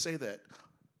shouldn't say that.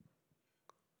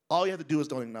 All you have to do is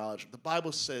don't acknowledge him. The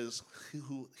Bible says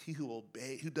who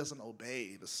doesn't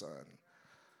obey the Son.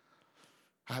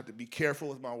 I have to be careful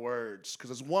with my words,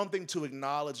 because it's one thing to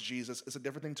acknowledge Jesus, it's a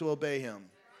different thing to obey him.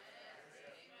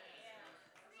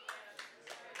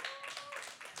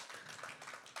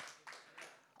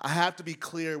 I have to be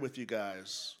clear with you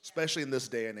guys, especially in this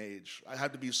day and age. I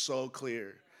have to be so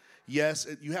clear. Yes,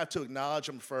 you have to acknowledge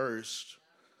him first,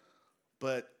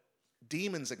 but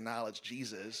demons acknowledge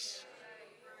Jesus.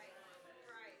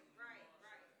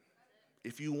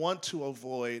 If you want to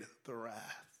avoid the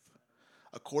wrath,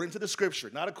 according to the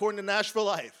scripture, not according to Nashville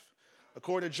Life,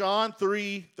 according to John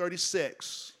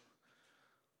 3:36,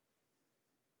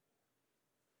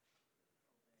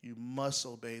 you must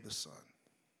obey the Son.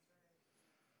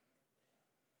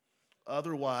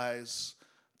 Otherwise,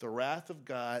 the wrath of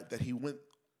God that he went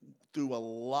through a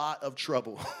lot of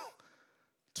trouble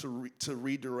to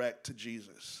redirect to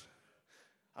Jesus.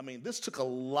 I mean, this took a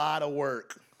lot of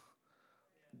work.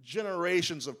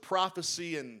 Generations of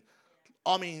prophecy and,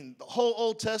 the whole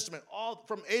Old Testament, all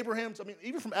from Abraham,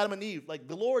 even from Adam and Eve. Like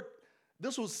the Lord,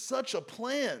 this was such a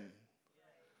plan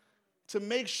to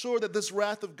make sure that this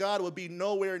wrath of God would be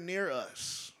nowhere near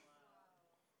us.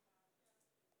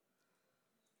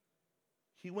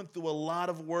 He went through a lot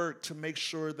of work to make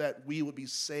sure that we would be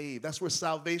saved. That's where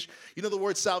salvation, you know the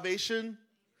word salvation?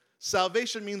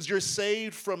 Salvation means you're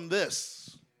saved from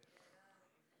this,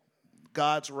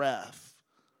 God's wrath.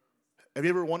 Have you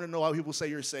ever wanted to know how people say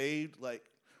you're saved? Like,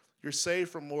 you're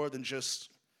saved from more than just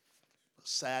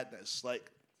sadness. Like,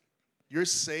 you're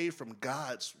saved from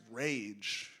God's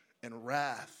rage and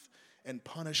wrath and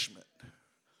punishment,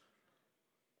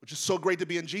 which is so great to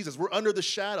be in Jesus. We're under the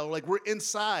shadow. Like, we're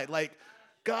inside. Like,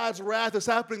 God's wrath is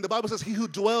happening. The Bible says he who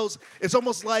dwells, it's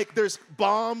almost like there's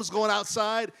bombs going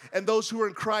outside, and those who are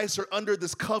in Christ are under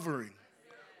this covering.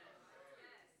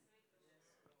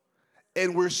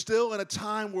 And we're still in a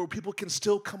time where people can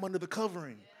still come under the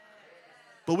covering.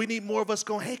 But we need more of us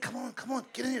going, hey, come on,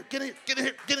 get in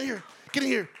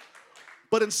here.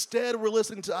 But instead, we're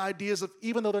listening to ideas of,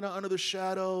 even though they're not under the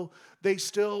shadow, they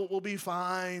still will be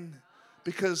fine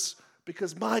because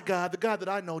my God, the God that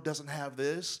I know, doesn't have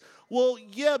this. Well,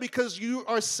 yeah, because you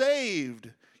are saved.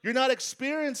 You're not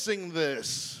experiencing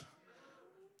this.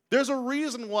 There's a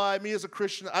reason why me as a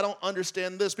Christian, I don't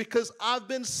understand this, because I've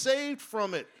been saved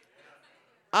from it.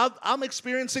 I'm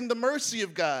experiencing the mercy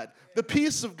of God, the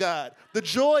peace of God, the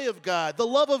joy of God, the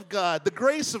love of God, the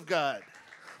grace of God.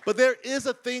 But there is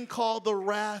a thing called the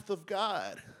wrath of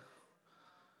God.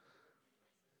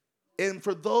 And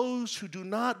for those who do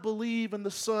not believe in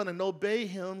the Son and obey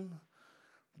him,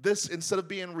 this, instead of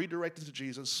being redirected to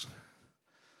Jesus,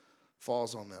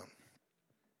 falls on them.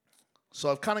 So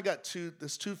I've kind of got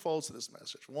there's two folds to this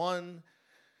message. One,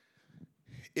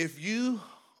 if you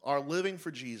are living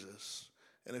for Jesus,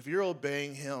 and if you're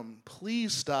obeying him,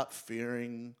 please stop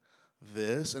fearing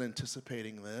this and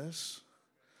anticipating this.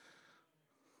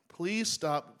 Please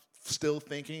stop still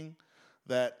thinking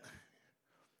that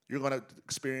you're going to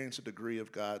experience a degree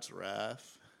of God's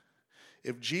wrath.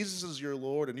 If Jesus is your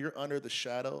Lord and you're under the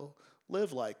shadow,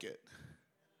 live like it.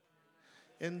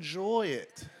 Enjoy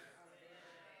it.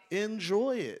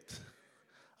 Enjoy it.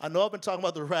 I know I've been talking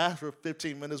about the wrath for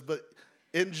 15 minutes, but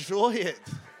enjoy it.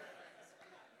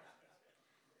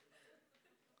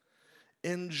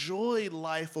 Enjoy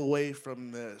life away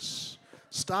from this.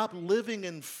 Stop living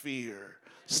in fear.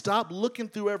 Stop looking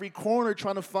through every corner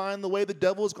trying to find the way the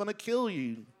devil is going to kill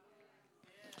you.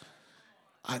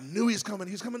 I knew he's coming.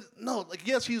 He's coming. No,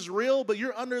 yes, he's real, but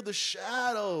you're under the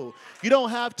shadow. You don't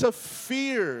have to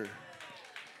fear.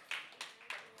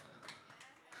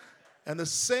 And the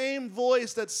same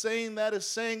voice that's saying that is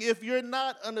saying, if you're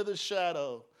not under the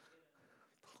shadow,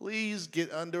 please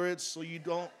get under it so you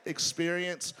don't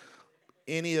experience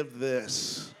any of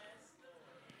this.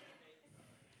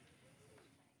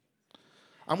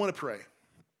 I'm going to pray.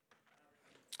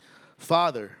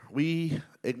 Father, we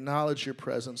acknowledge your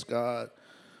presence, God.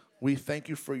 We thank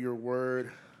you for your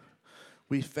word.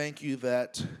 We thank you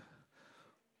that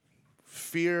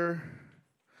fear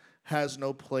has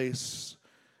no place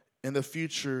in the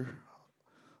future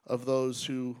of those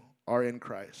who are in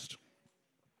Christ.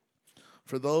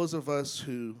 For those of us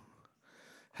who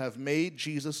have made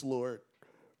Jesus Lord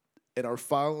and are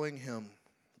following him,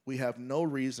 we have no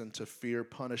reason to fear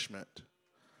punishment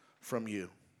from you.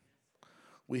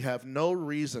 We have no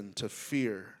reason to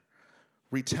fear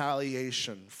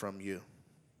retaliation from you.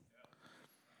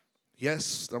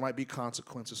 Yes, there might be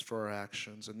consequences for our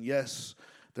actions, and yes,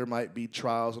 there might be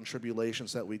trials and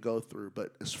tribulations that we go through,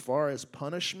 but as far as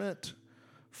punishment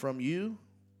from you,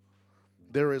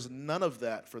 there is none of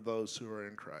that for those who are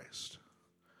in Christ.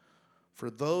 For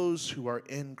those who are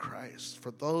in Christ,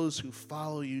 for those who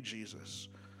follow you, Jesus,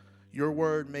 your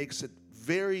word makes it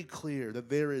very clear that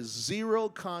there is zero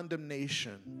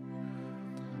condemnation.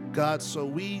 God, so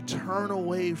we turn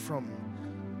away from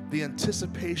the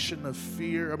anticipation of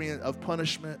of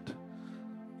punishment,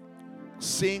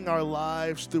 seeing our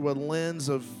lives through a lens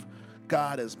of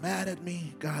God is mad at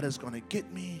me, God is going to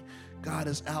get me, God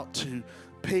is out to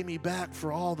pay me back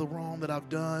for all the wrong that I've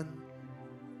done.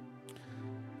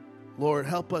 Lord,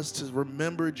 help us to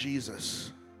remember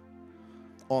Jesus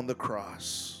on the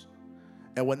cross.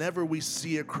 And whenever we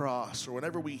see a cross, or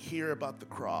whenever we hear about the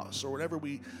cross, or whenever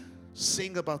we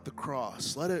sing about the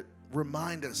cross, let it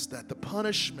remind us that the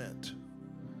punishment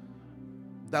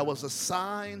that was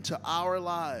assigned to our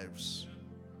lives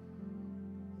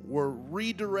were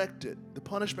redirected. The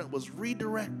punishment was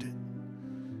redirected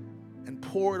and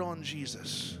poured on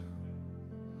Jesus.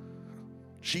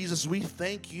 Jesus, we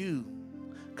thank you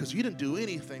because you didn't do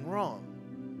anything wrong.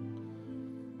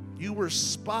 You were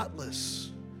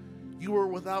spotless. You were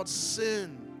without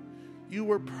sin. You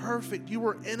were perfect. You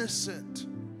were innocent.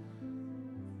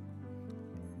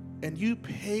 And you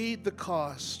paid the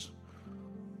cost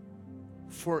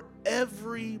for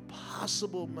every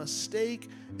possible mistake,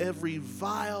 every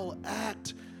vile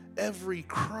act, every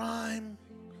crime.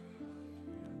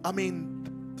 I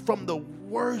mean, from the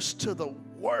worst to the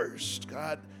worst,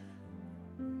 God,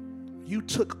 you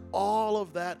took all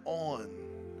of that on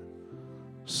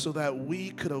so that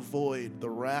we could avoid the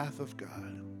wrath of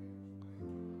God.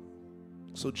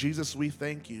 So, Jesus, we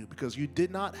thank you because you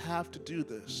did not have to do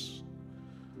this,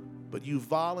 but you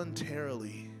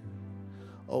voluntarily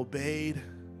obeyed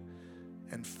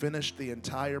and finished the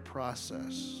entire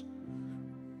process.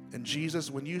 And Jesus,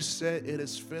 when you said it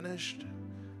is finished,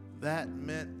 that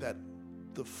meant that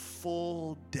the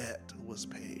full debt was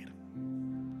paid.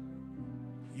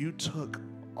 You took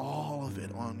all of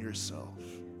it on yourself.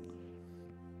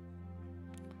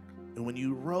 And when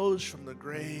you rose from the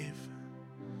grave,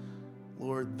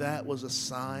 Lord, that was a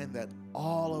sign that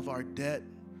all of our debt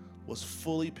was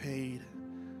fully paid.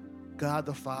 God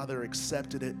the Father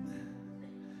accepted it.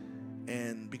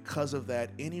 And because of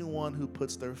that, anyone who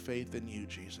puts their faith in you,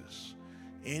 Jesus,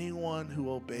 anyone who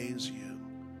obeys you,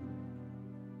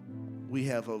 we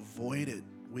have avoided,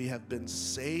 we have been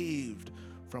saved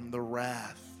from the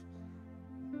wrath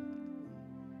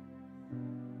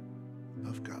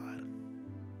of God.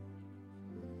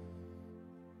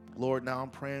 Lord, now I'm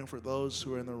praying for those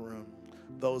who are in the room,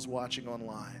 those watching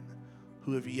online,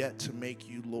 who have yet to make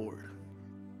you Lord.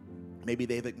 Maybe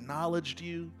they've acknowledged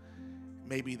you.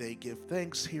 Maybe they give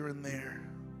thanks here and there,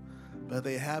 but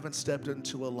they haven't stepped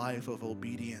into a life of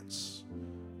obedience.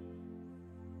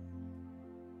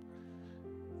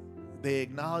 They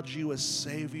acknowledge you as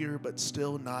Savior, but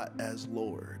still not as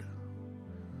Lord.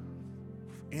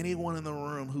 Anyone in the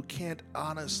room who can't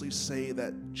honestly say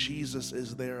that Jesus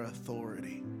is their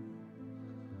authority,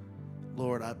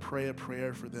 Lord, I pray a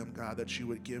prayer for them, God, that you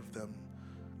would give them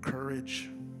courage,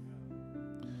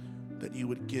 that you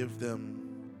would give them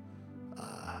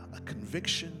a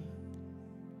conviction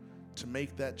to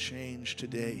make that change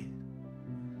today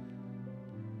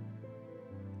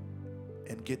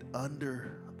and get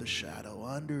under the shadow,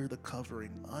 under the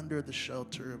covering, under the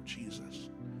shelter of Jesus,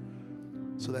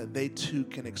 so that they too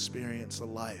can experience a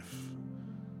life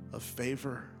of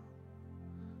favor,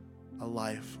 a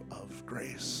life of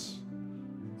grace,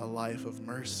 a life of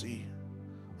mercy,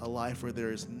 a life where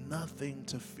there is nothing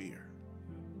to fear.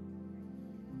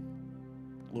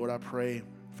 Lord, I pray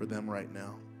for them right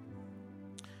now.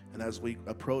 And as we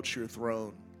approach your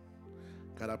throne,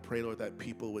 God, I pray, Lord, that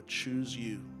people would choose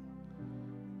you.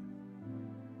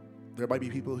 There might be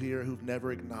people here who've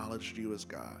never acknowledged you as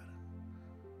God.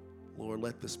 Lord,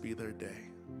 let this be their day.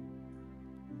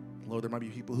 Lord, there might be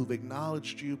people who've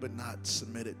acknowledged you but not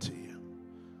submitted to you.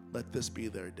 Let this be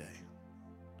their day.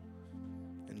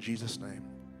 In Jesus' name,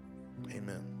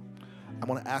 amen. I'm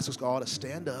going to ask us all to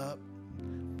stand up.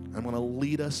 I'm going to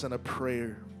lead us in a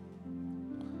prayer,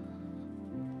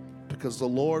 because the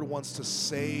Lord wants to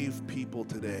save people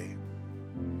today.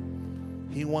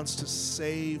 He wants to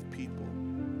save people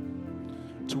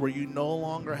to where you no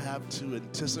longer have to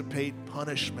anticipate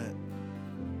punishment,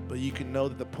 but you can know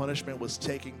that the punishment was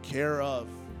taken care of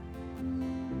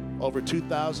over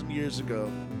 2,000 years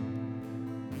ago.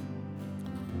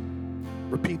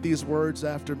 Repeat these words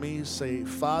after me. Say,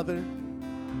 Father,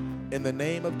 in the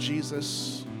name of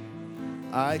Jesus,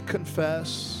 I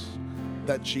confess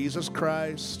that Jesus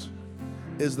Christ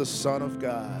is the Son of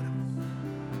God.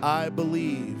 I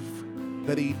believe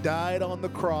that he died on the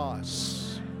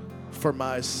cross for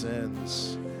my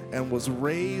sins and was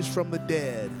raised from the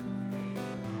dead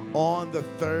on the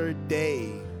third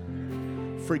day.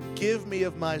 Forgive me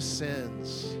of my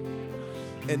sins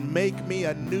and make me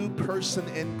a new person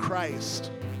in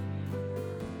Christ.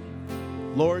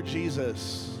 Lord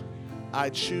Jesus, I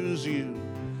choose you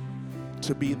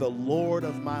to be the Lord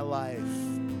of my life.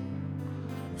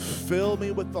 Fill me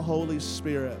with the Holy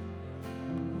Spirit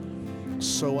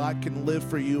so I can live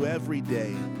for you every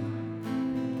day.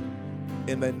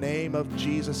 In the name of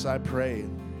Jesus, I pray.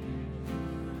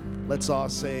 Let's all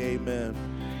say amen.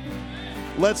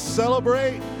 Let's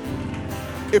celebrate.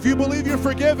 If you believe you're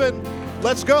forgiven,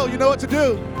 let's go. You know what to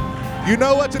do. You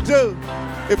know what to do.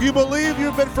 If you believe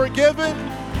you've been forgiven,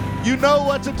 you know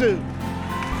what to do.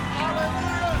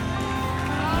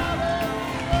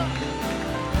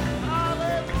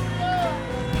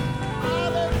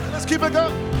 Let's keep it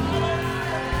going.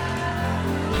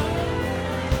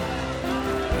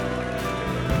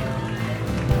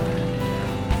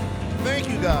 Thank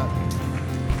you, God.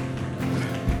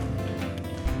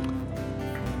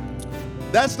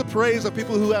 That's the praise of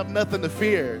people who have nothing to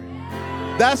fear.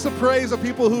 That's the praise of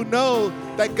people who know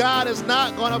that God is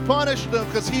not going to punish them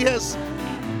because he has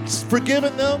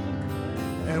forgiven them.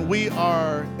 And we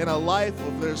are in a life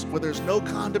where there's no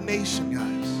condemnation,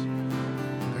 guys.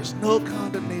 There's no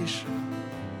condemnation.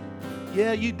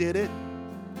 Yeah, you did it,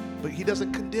 but he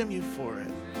doesn't condemn you for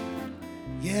it.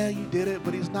 Yeah, you did it,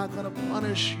 but he's not going to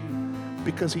punish you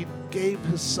because he gave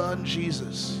his son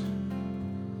Jesus.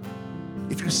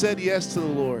 If you said yes to the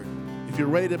Lord, if you're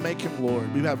ready to make him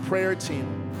Lord, we have a prayer team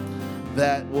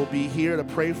that will be here to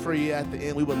pray for you at the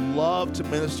end. We would love to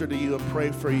minister to you and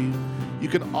pray for you. You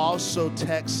can also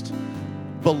text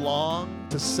BELONG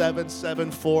to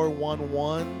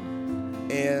 77411,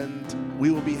 and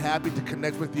we will be happy to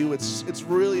connect with you. It's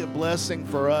really a blessing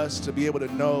for us to be able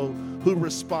to know who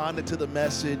responded to the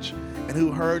message and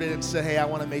who heard it and said, hey, I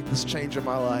want to make this change in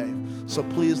my life. So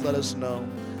please let us know.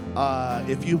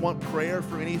 If you want prayer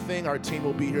for anything, our team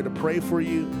will be here to pray for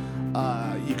you.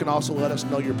 You can also let us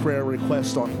know your prayer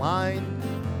request online.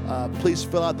 Please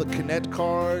fill out the Connect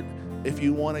card if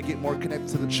you want to get more connected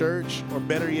to the church, or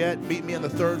better yet, meet me on the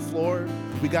 3rd floor.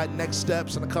 We got next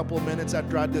steps in a couple of minutes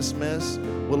after I dismiss.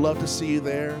 We'd love to see you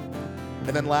there.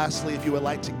 And then lastly, if you would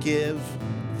like to give,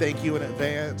 thank you in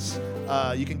advance.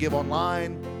 You can give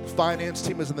online. Finance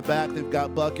team is in the back. They've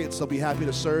got buckets. They'll be happy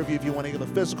to serve you if you want to give a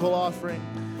physical offering.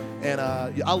 And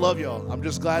I love y'all. I'm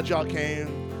just glad y'all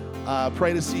came.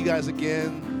 Pray to see you guys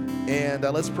again. And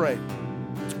let's pray.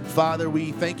 Father,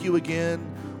 we thank you again.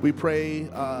 We pray,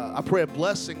 I pray a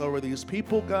blessing over these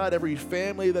people, God, every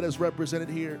family that is represented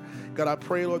here. God, I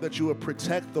pray, Lord, that you would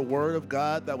protect the word of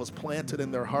God that was planted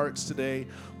in their hearts today.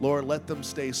 Lord, let them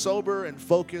stay sober and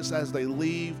focused as they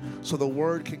leave so the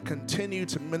word can continue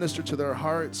to minister to their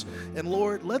hearts. And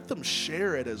Lord, let them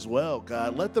share it as well,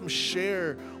 God. Let them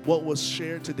share what was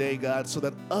shared today, God, so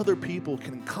that other people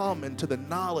can come into the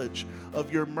knowledge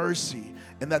of your mercy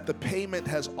and that the payment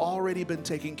has already been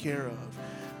taken care of.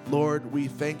 Lord, we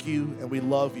thank you and we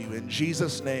love you. In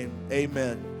Jesus' name,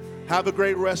 amen. Have a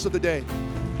great rest of the day.